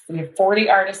have 40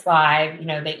 artists live.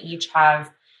 They each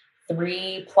have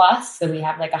 3+. So we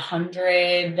have like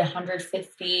 100,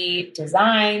 150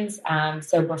 designs.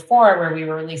 So before, where we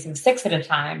were releasing 6 at a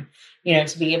time,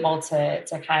 to be able to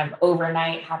kind of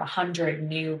overnight have 100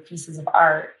 new pieces of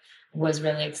art was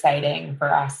really exciting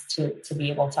for us to be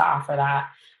able to offer that.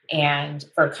 And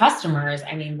for customers,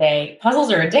 puzzles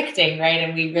are addicting, right?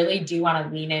 And we really do want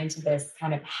to lean into this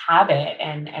kind of habit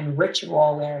and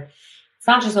ritual where it's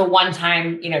not just a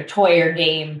one-time, toy or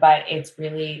game, but it's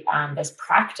really this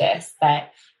practice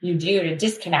that you do to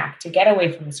disconnect, to get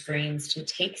away from the screens, to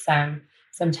take some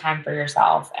time for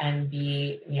yourself and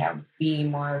be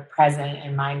more present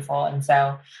and mindful. And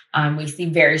so we see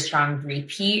very strong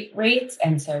repeat rates.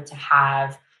 And so to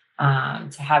have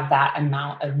that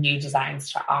amount of new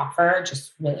designs to offer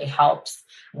just really helps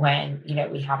when,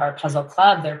 we have our puzzle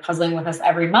club. They're puzzling with us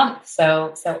every month.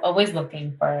 So always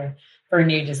looking for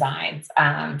new designs.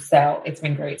 So it's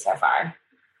been great so far.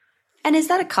 And is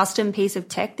that a custom piece of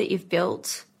tech that you've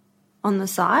built on the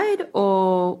side,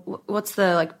 or what's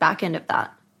the back end of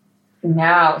that?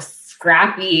 No,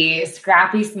 scrappy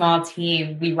small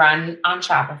team. We run on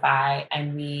Shopify,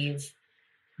 and we've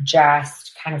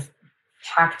just kind of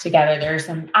packed together. There are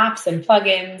some apps and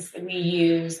plugins that we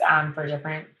use for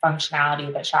different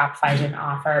functionality that Shopify didn't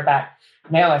offer, but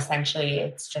no, essentially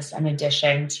it's just an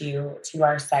addition to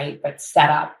our site, but set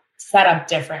up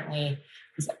differently.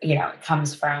 It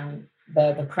comes from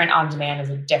the print on demand is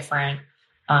a different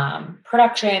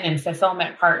production and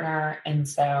fulfillment partner. And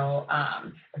so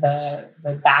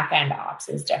the back end ops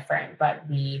is different, but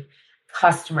the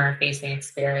customer facing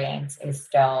experience is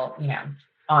still,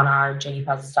 on our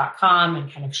jiggypuzzles.com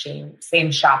and kind of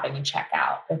same shopping and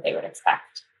checkout that they would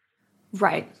expect.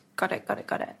 Right. Got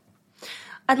it.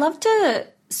 I'd love to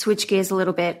switch gears a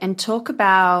little bit and talk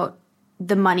about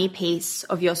the money piece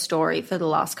of your story for the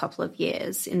last couple of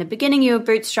years. In the beginning, you were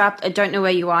bootstrapped. I don't know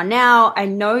where you are now. I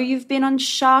know you've been on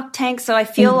Shark Tank, so I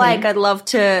feel like I'd love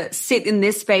to sit in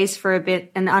this space for a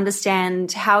bit and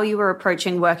understand how you were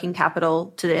approaching working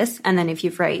capital to this, and then if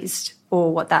you've raised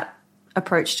or what that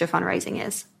approach to fundraising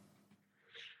is.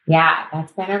 Yeah,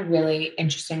 that's been a really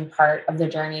interesting part of the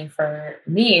journey for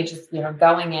me. Just,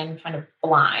 going in kind of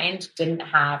blind, didn't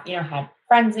have, had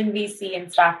friends in VC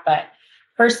and stuff, but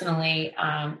personally,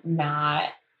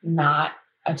 not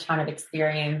a ton of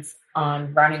experience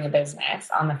on running a business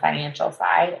on the financial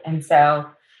side. And so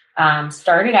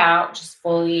started out just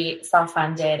fully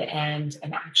self-funded and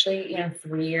actually,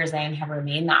 3 years in have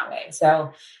remained that way.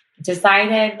 So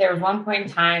there was one point in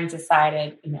time,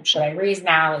 should I raise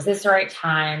now? Is this the right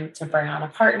time to bring on a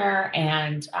partner?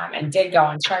 And did go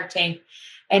on Shark Tank.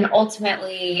 And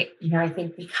ultimately, I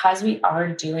think because we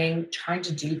are trying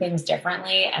to do things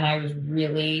differently, and I was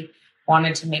really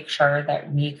wanted to make sure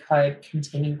that we could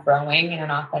continue growing in an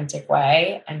authentic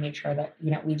way and make sure that,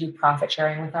 we do profit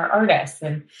sharing with our artists.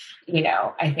 And,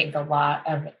 I think a lot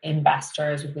of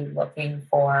investors would be looking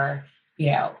for,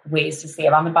 ways to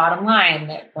save on the bottom line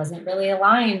that wasn't really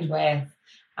aligned with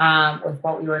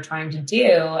what we were trying to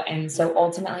do. And so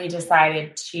ultimately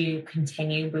decided to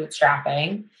continue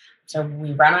bootstrapping. So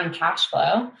we run on cash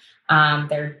flow.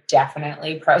 There are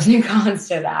definitely pros and cons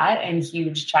to that and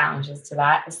huge challenges to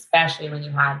that, especially when you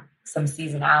have some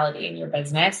seasonality in your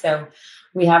business. So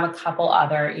we have a couple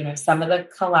other, some of the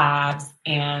collabs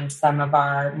and some of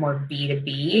our more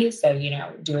B2B. So,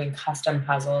 doing custom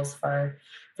puzzles for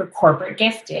for corporate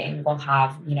gifting. We'll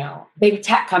have, big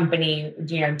tech company,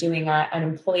 doing an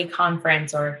employee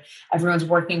conference, or everyone's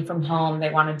working from home. They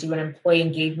want to do an employee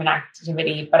engagement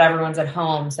activity, but everyone's at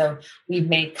home. So we've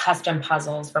made custom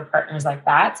puzzles for partners like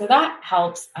that. So that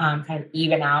helps kind of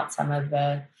even out some of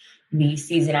the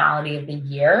seasonality of the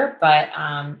year. But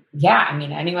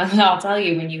anyone, I'll tell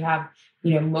you, when you have,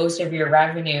 most of your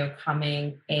revenue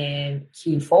coming in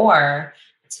Q4,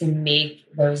 to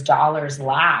make those dollars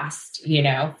last,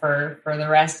 for the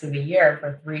rest of the year,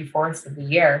 for 3/4 of the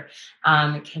year,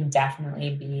 can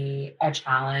definitely be a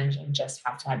challenge, and just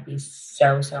have to be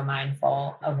so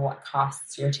mindful of what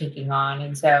costs you're taking on.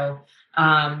 And so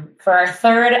for our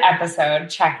third episode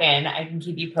check-in, I can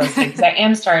keep you posted, because I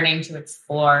am starting to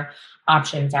explore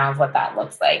options now of what that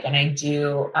looks like. And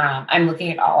I'm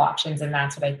looking at all options, and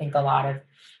that's what I think a lot of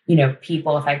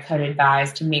people, if I could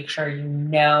advise, to make sure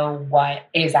what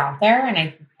is out there,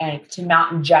 and to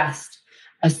not just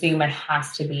assume it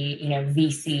has to be,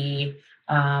 VC,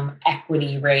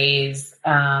 equity raise,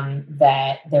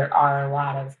 that there are a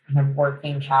lot of kind of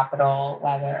working capital,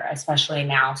 whether, especially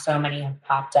now, so many have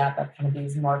popped up of kind of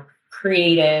these more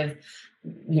creative,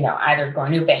 either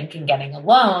going to a bank and getting a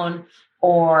loan,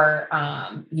 or,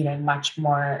 much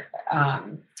more,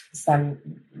 some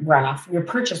run off your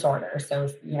purchase orders. So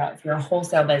if you're a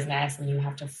wholesale business and you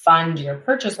have to fund your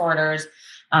purchase orders,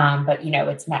 but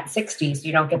it's net 60, so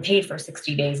you don't get paid for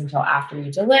 60 days until after you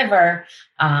deliver,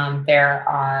 there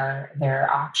are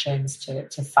options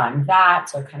to fund that.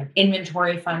 So kind of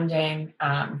inventory funding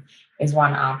is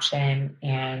one option,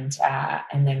 and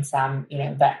then some,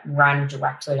 that run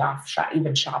directly off.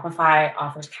 Even Shopify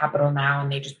offers capital now,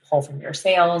 and they just pull from your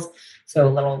sales. So a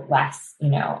little less,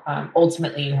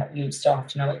 ultimately you still have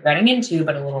to know what you're getting into,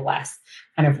 but a little less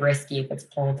kind of risky if it's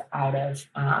pulled out of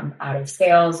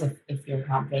sales, if you're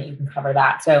confident you can cover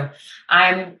that. So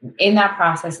I'm in that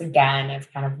process again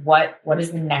of kind of what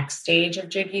is the next stage of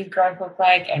Jiggy's growth look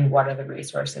like, and what are the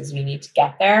resources we need to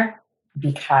get there,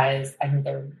 because I think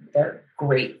they're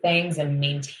great things, and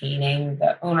maintaining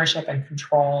the ownership and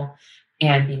control,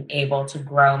 and being able to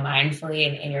grow mindfully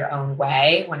and in your own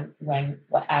way when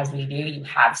as we do, you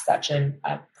have such a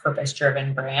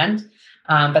purpose-driven brand.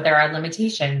 But there are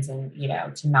limitations, and,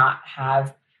 to not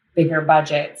have bigger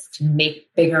budgets, to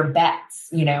make bigger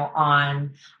bets,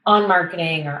 on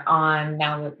marketing, or on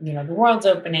now, the world's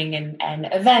opening, and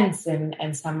events,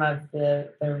 and some of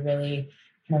the really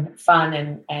kind of fun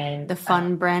and the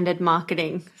fun branded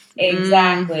marketing.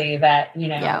 Exactly. That,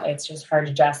 it's just hard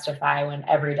to justify when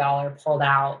every dollar pulled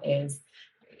out is,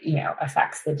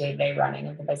 affects the day-to-day running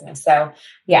of the business. So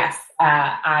yes,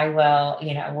 I will,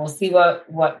 we'll see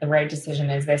what the right decision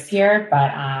is this year,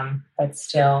 but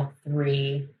still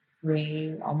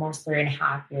almost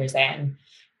 3.5 years in,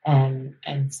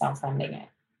 and self-funding it.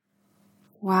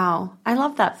 Wow. I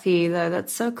love that for you, though.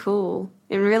 That's so cool.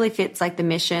 It really fits like the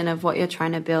mission of what you're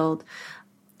trying to build.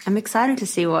 I'm excited to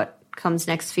see what comes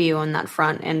next for you on that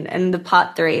front, and the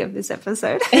part 3 of this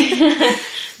episode.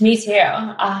 Me too.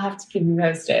 I'll have to keep you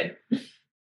posted.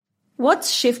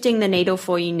 What's shifting the needle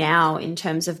for you now in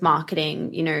terms of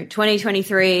marketing?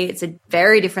 2023, it's a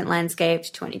very different landscape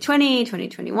to 2020,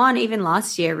 2021, even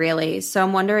last year, really. So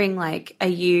I'm wondering, are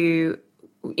you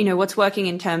what's working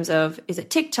in terms of, is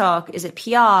it TikTok? Is it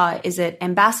PR? Is it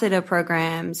ambassador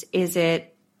programs? Is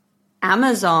it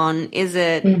Amazon? Is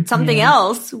it something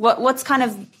else? What's kind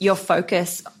of your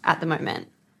focus at the moment?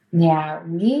 Yeah,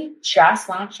 we just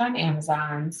launched on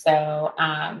Amazon. So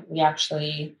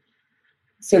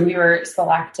we were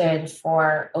selected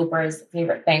for Oprah's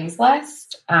favorite things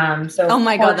list. Oh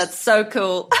my God, that's so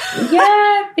cool.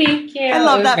 Yeah, thank you. I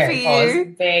love that for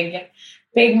you. Cool.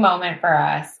 Big moment for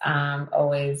us.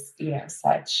 Always,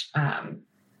 such.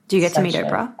 Do you get to meet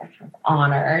Oprah?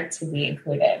 Honor to be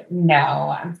included.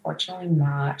 No, unfortunately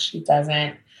not. She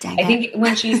doesn't. Dang I think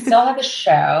when she still had the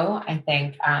show, I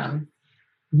think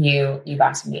you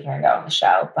got to meet her and go on the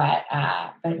show. But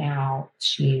now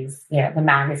she's, the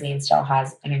magazine still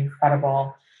has an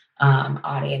incredible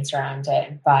audience around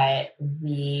it. But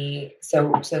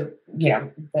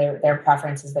their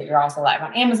preference is that you're also live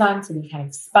on Amazon. So we kind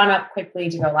of spun up quickly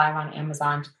to go live on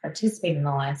Amazon to participate in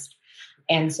the list.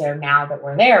 And so now that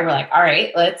we're there, we're like, all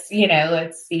right, let's see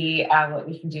what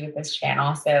we can do with this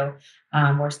channel. So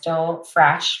we're still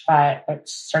fresh, but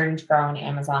starting to grow on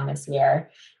Amazon this year.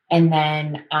 And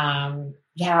then,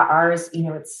 ours,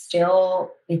 it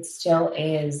still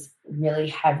is really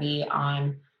heavy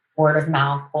on word of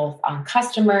mouth, both on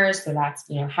customers. So that's,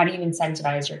 how do you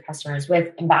incentivize your customers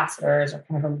with ambassadors or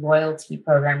kind of a loyalty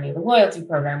program? We have a loyalty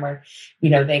program where,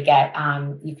 they get,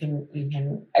 you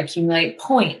can accumulate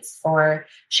points for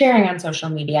sharing on social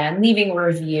media and leaving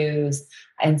reviews.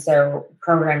 And so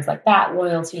programs like that,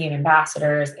 loyalty and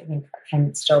ambassadors, I think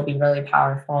can still be really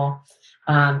powerful.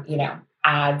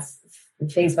 Ads,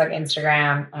 Facebook,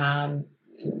 Instagram,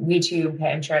 YouTube,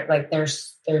 Pinterest, like they're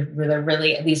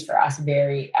really, at least for us,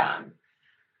 very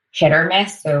hit or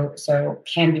miss. So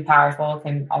can be powerful,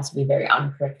 can also be very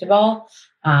unpredictable.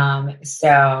 We're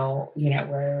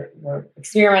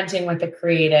experimenting with the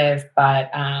creative, but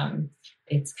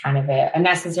it's kind of a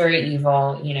necessary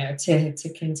evil,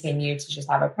 to continue to just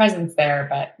have a presence there,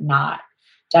 but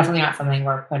definitely not something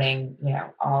we're putting,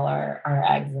 all our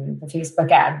eggs in the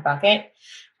Facebook ad bucket.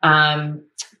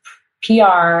 PR,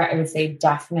 I would say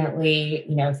definitely,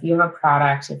 if you have a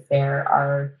product, if there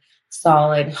are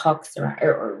solid hooks around,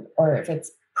 or if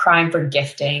it's prime for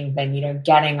gifting, then,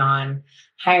 getting on,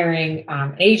 hiring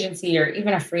an agency or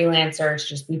even a freelancer to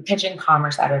just be pitching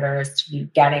commerce editors, to be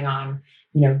getting on,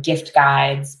 gift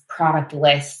guides, product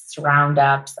lists,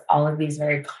 roundups, all of these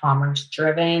very commerce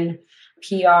driven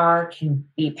PR can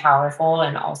be powerful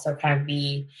and also kind of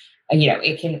be,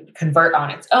 it can convert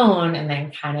on its own. And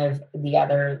then kind of the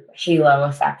other halo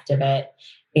effect of it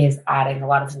is adding a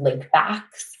lot of link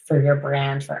backs for your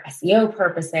brand for SEO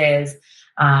purposes.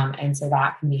 And so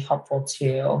that can be helpful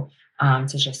too,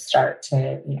 to just start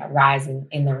to, rise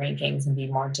in the rankings and be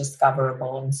more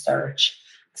discoverable in search.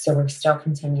 So we're still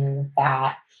continuing with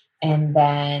that. And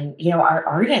then, our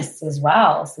artists as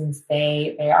well, since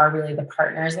they are really the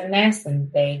partners in this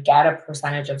and they get a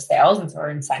percentage of sales and so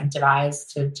are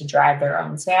incentivized to drive their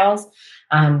own sales.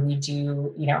 We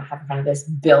do, have kind of this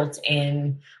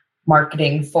built-in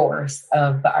marketing force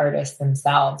of the artists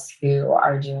themselves who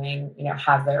are doing,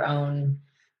 have their own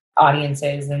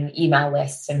audiences and email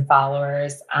lists and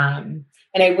followers. And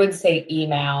I would say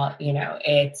email,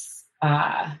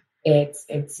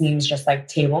 it seems just like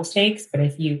table stakes, but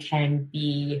if you can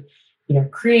be,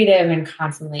 creative and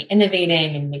constantly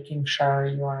innovating and making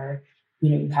sure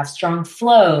you have strong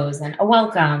flows and a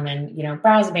welcome and,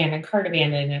 browse abandon, cart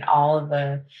abandon,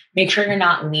 and make sure you're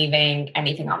not leaving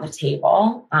anything on the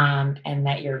table, and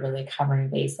that you're really covering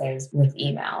bases with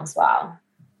email as well.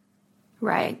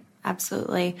 Right.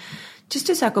 Absolutely. Just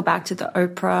to circle back to the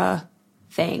Oprah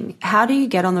thing, how do you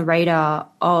get on the radar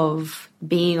of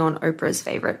being on Oprah's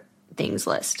favorite things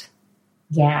list?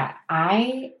 Yeah,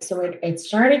 it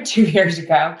started 2 years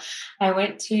ago. I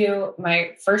went to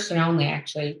my first and only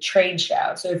actually trade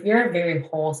show. So if you're a very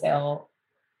wholesale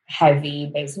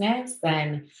heavy business,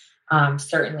 then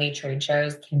certainly trade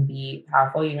shows can be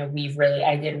powerful.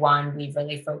 I did one, we've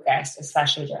really focused,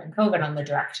 especially during COVID, on the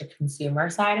direct to consumer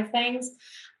side of things.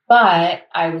 But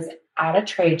I was at a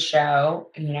trade show,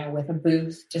 with a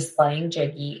booth displaying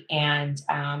Jiggy, and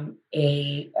an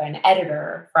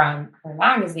editor from her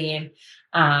magazine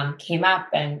came up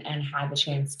and had the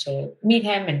chance to meet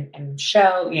him and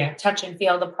show, touch and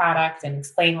feel the product and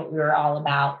explain what we were all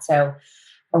about. So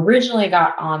originally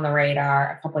got on the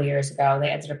radar a couple of years ago. They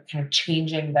ended up kind of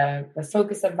changing the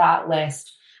focus of that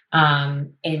list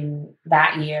in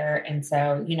that year. And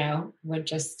so, would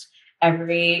just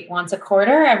once a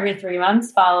quarter, every 3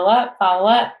 months, follow up.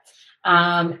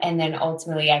 And then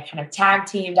ultimately I kind of tag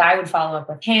teamed. I would follow up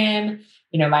with him.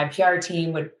 My PR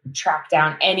team would track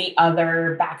down any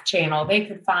other back channel they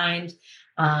could find.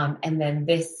 And then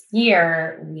this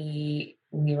year we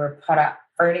were put up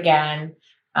for it again.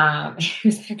 It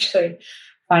was actually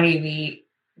funny.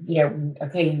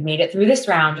 Okay, you made it through this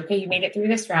round. Okay, you made it through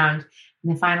this round.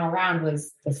 And the final round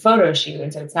was the photo shoot.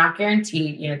 And so it's not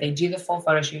guaranteed, they do the full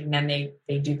photo shoot and then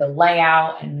they do the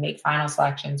layout and make final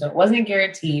selection. So it wasn't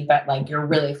guaranteed, but like you're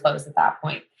really close at that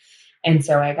point. And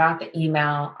so I got the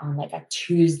email on like a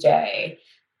Tuesday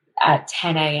at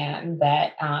 10 a.m.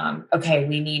 that, okay,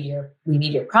 we need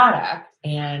your product.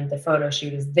 And the photo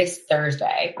shoot is this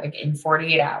Thursday, like in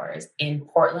 48 hours in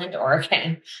Portland,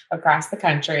 Oregon, across the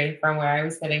country from where I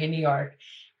was sitting in New York.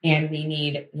 And we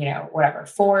need,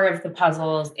 4 of the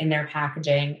puzzles in their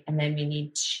packaging. And then we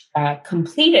need a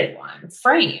completed one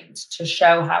framed to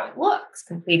show how it looks,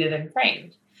 completed and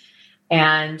framed.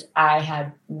 And I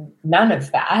had none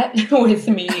of that with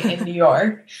me in New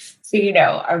York. So,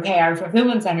 okay, our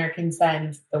fulfillment center can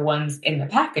send the ones in the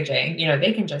packaging,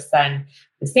 they can just send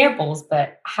the samples,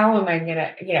 but how am I going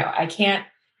to, I can't,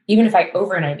 even if I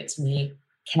overnight it to me,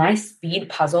 can I speed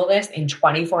puzzle this in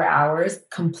 24 hours,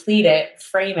 complete it,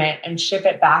 frame it, and ship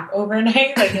it back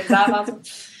overnight? Like, is that possible?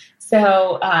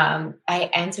 So I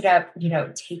ended up,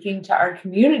 taking to our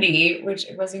community, which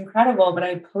was incredible, but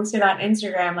I posted on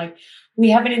Instagram, like,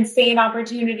 we have an insane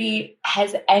opportunity.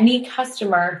 Has any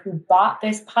customer who bought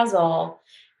this puzzle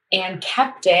and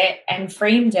kept it and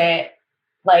framed it,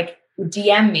 like,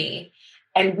 DM me?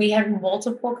 And we had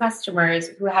multiple customers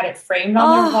who had it framed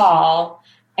on their wall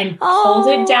and pulled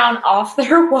it down off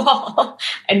their wall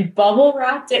and bubble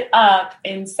wrapped it up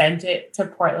and sent it to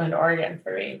Portland, Oregon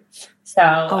for me. So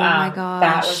my gosh,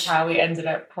 that was how we ended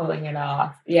up pulling it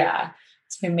off. Yeah.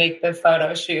 To make the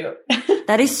photo shoot.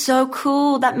 That is so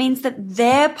cool. That means that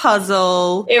their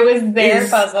puzzle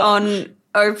is on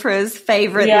Oprah's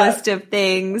favorite list of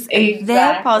things. And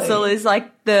their puzzle is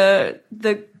like the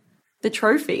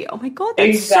trophy. Oh my God,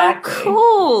 that's so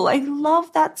cool. I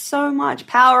love that so much.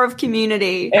 Power of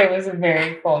community. It was a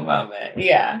very cool moment.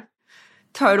 Yeah.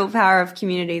 Total power of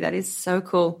community. That is so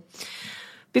cool.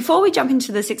 Before we jump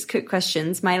into the 6 quick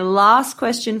questions, my last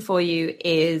question for you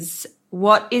is,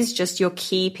 what is just your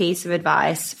key piece of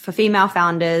advice for female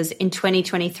founders in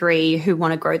 2023 who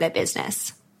want to grow their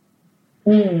business?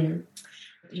 We've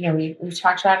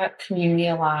talked about community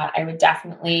a lot. I would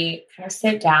definitely kind of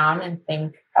sit down and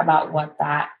think about what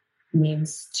that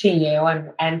means to you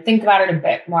and think about it a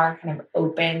bit more kind of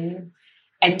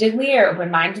open-endedly or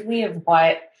open-mindedly of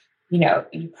what,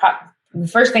 the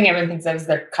first thing everyone thinks of is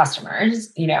their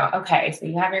customers. Okay, so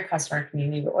you have your customer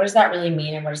community, but what does that really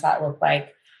mean and what does that look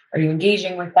like? Are you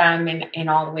engaging with them in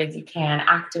all the ways you can,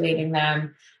 activating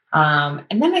them?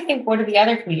 And then I think, what are the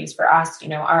other communities for us?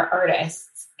 Our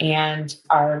artists and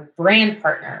our brand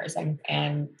partners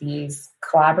and these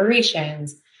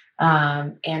collaborations.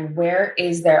 And where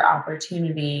is there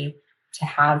opportunity to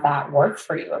have that work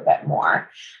for you a bit more?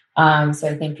 So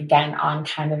I think, again, on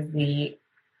kind of the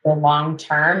long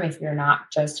term, if you're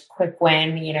not just quick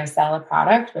win, sell a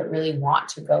product, but really want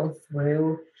to go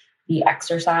through the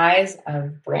exercise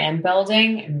of brand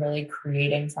building and really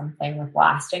creating something with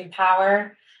lasting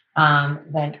power,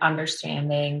 then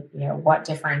understanding, what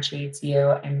differentiates you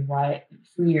and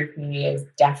who your community is,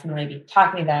 definitely be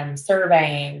talking to them,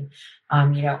 surveying,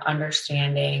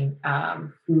 understanding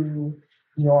who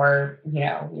your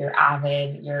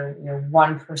avid, your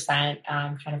 1%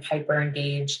 kind of hyper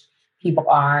engaged people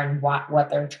are and what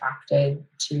they're attracted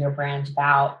to your brand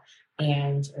about.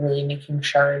 And really making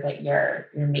sure that you're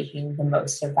making the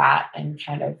most of that and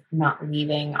kind of not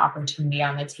leaving opportunity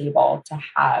on the table to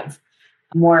have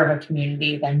more of a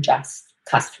community than just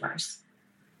customers.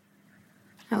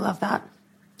 I love that.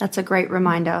 That's a great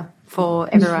reminder for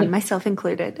everyone, myself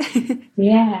included.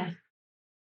 Yeah.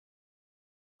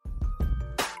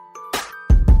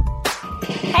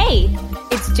 Hey,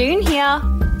 it's June here.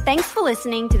 Thanks for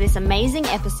listening to this amazing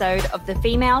episode of the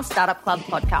Female Startup Club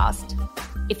podcast.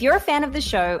 If you're a fan of the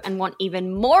show and want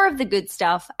even more of the good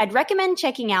stuff, I'd recommend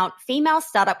checking out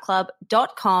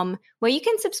femalestartupclub.com, where you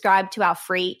can subscribe to our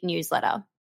free newsletter.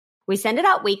 We send it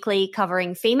out weekly,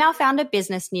 covering female founder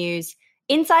business news,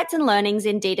 insights and learnings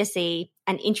in D2C,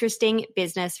 and interesting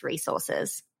business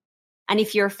resources. And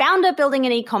if you're a founder building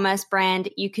an e-commerce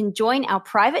brand, you can join our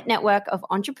private network of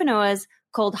entrepreneurs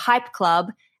called Hype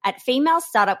Club at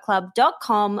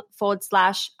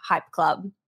femalestartupclub.com/Hype Club.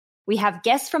 We have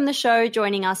guests from the show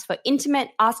joining us for intimate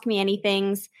Ask Me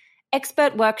Anythings,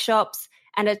 expert workshops,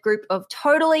 and a group of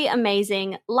totally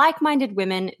amazing, like-minded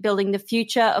women building the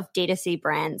future of D2C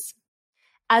brands.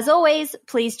 As always,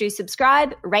 please do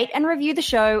subscribe, rate and review the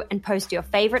show, and post your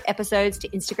favorite episodes to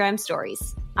Instagram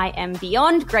stories. I am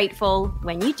beyond grateful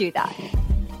when you do that.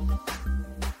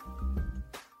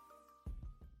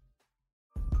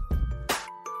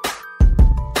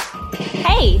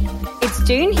 Hey, it's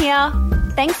June here.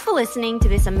 Thanks for listening to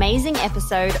this amazing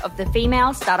episode of the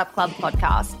Female Startup Club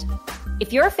podcast.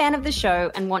 If you're a fan of the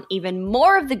show and want even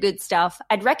more of the good stuff,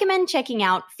 I'd recommend checking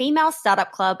out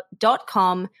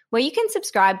femalestartupclub.com, where you can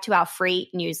subscribe to our free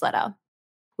newsletter.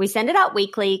 We send it out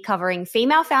weekly, covering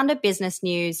female founder business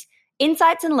news,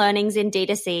 insights and learnings in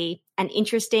D2C, and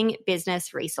interesting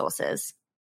business resources.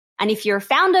 And if you're a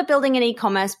founder building an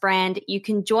e-commerce brand, you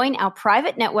can join our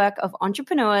private network of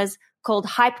entrepreneurs called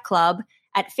Hype Club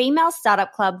at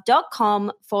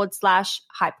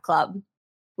femalestartupclub.com/Hype Club.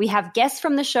 We have guests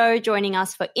from the show joining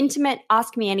us for intimate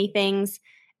Ask Me Anythings,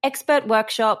 expert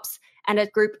workshops, and a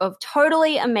group of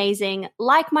totally amazing,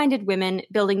 like-minded women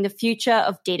building the future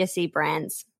of D2C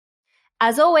brands.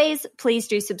 As always, please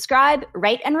do subscribe,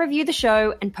 rate and review the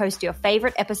show, and post your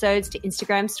favorite episodes to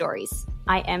Instagram stories.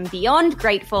 I am beyond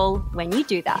grateful when you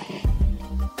do that.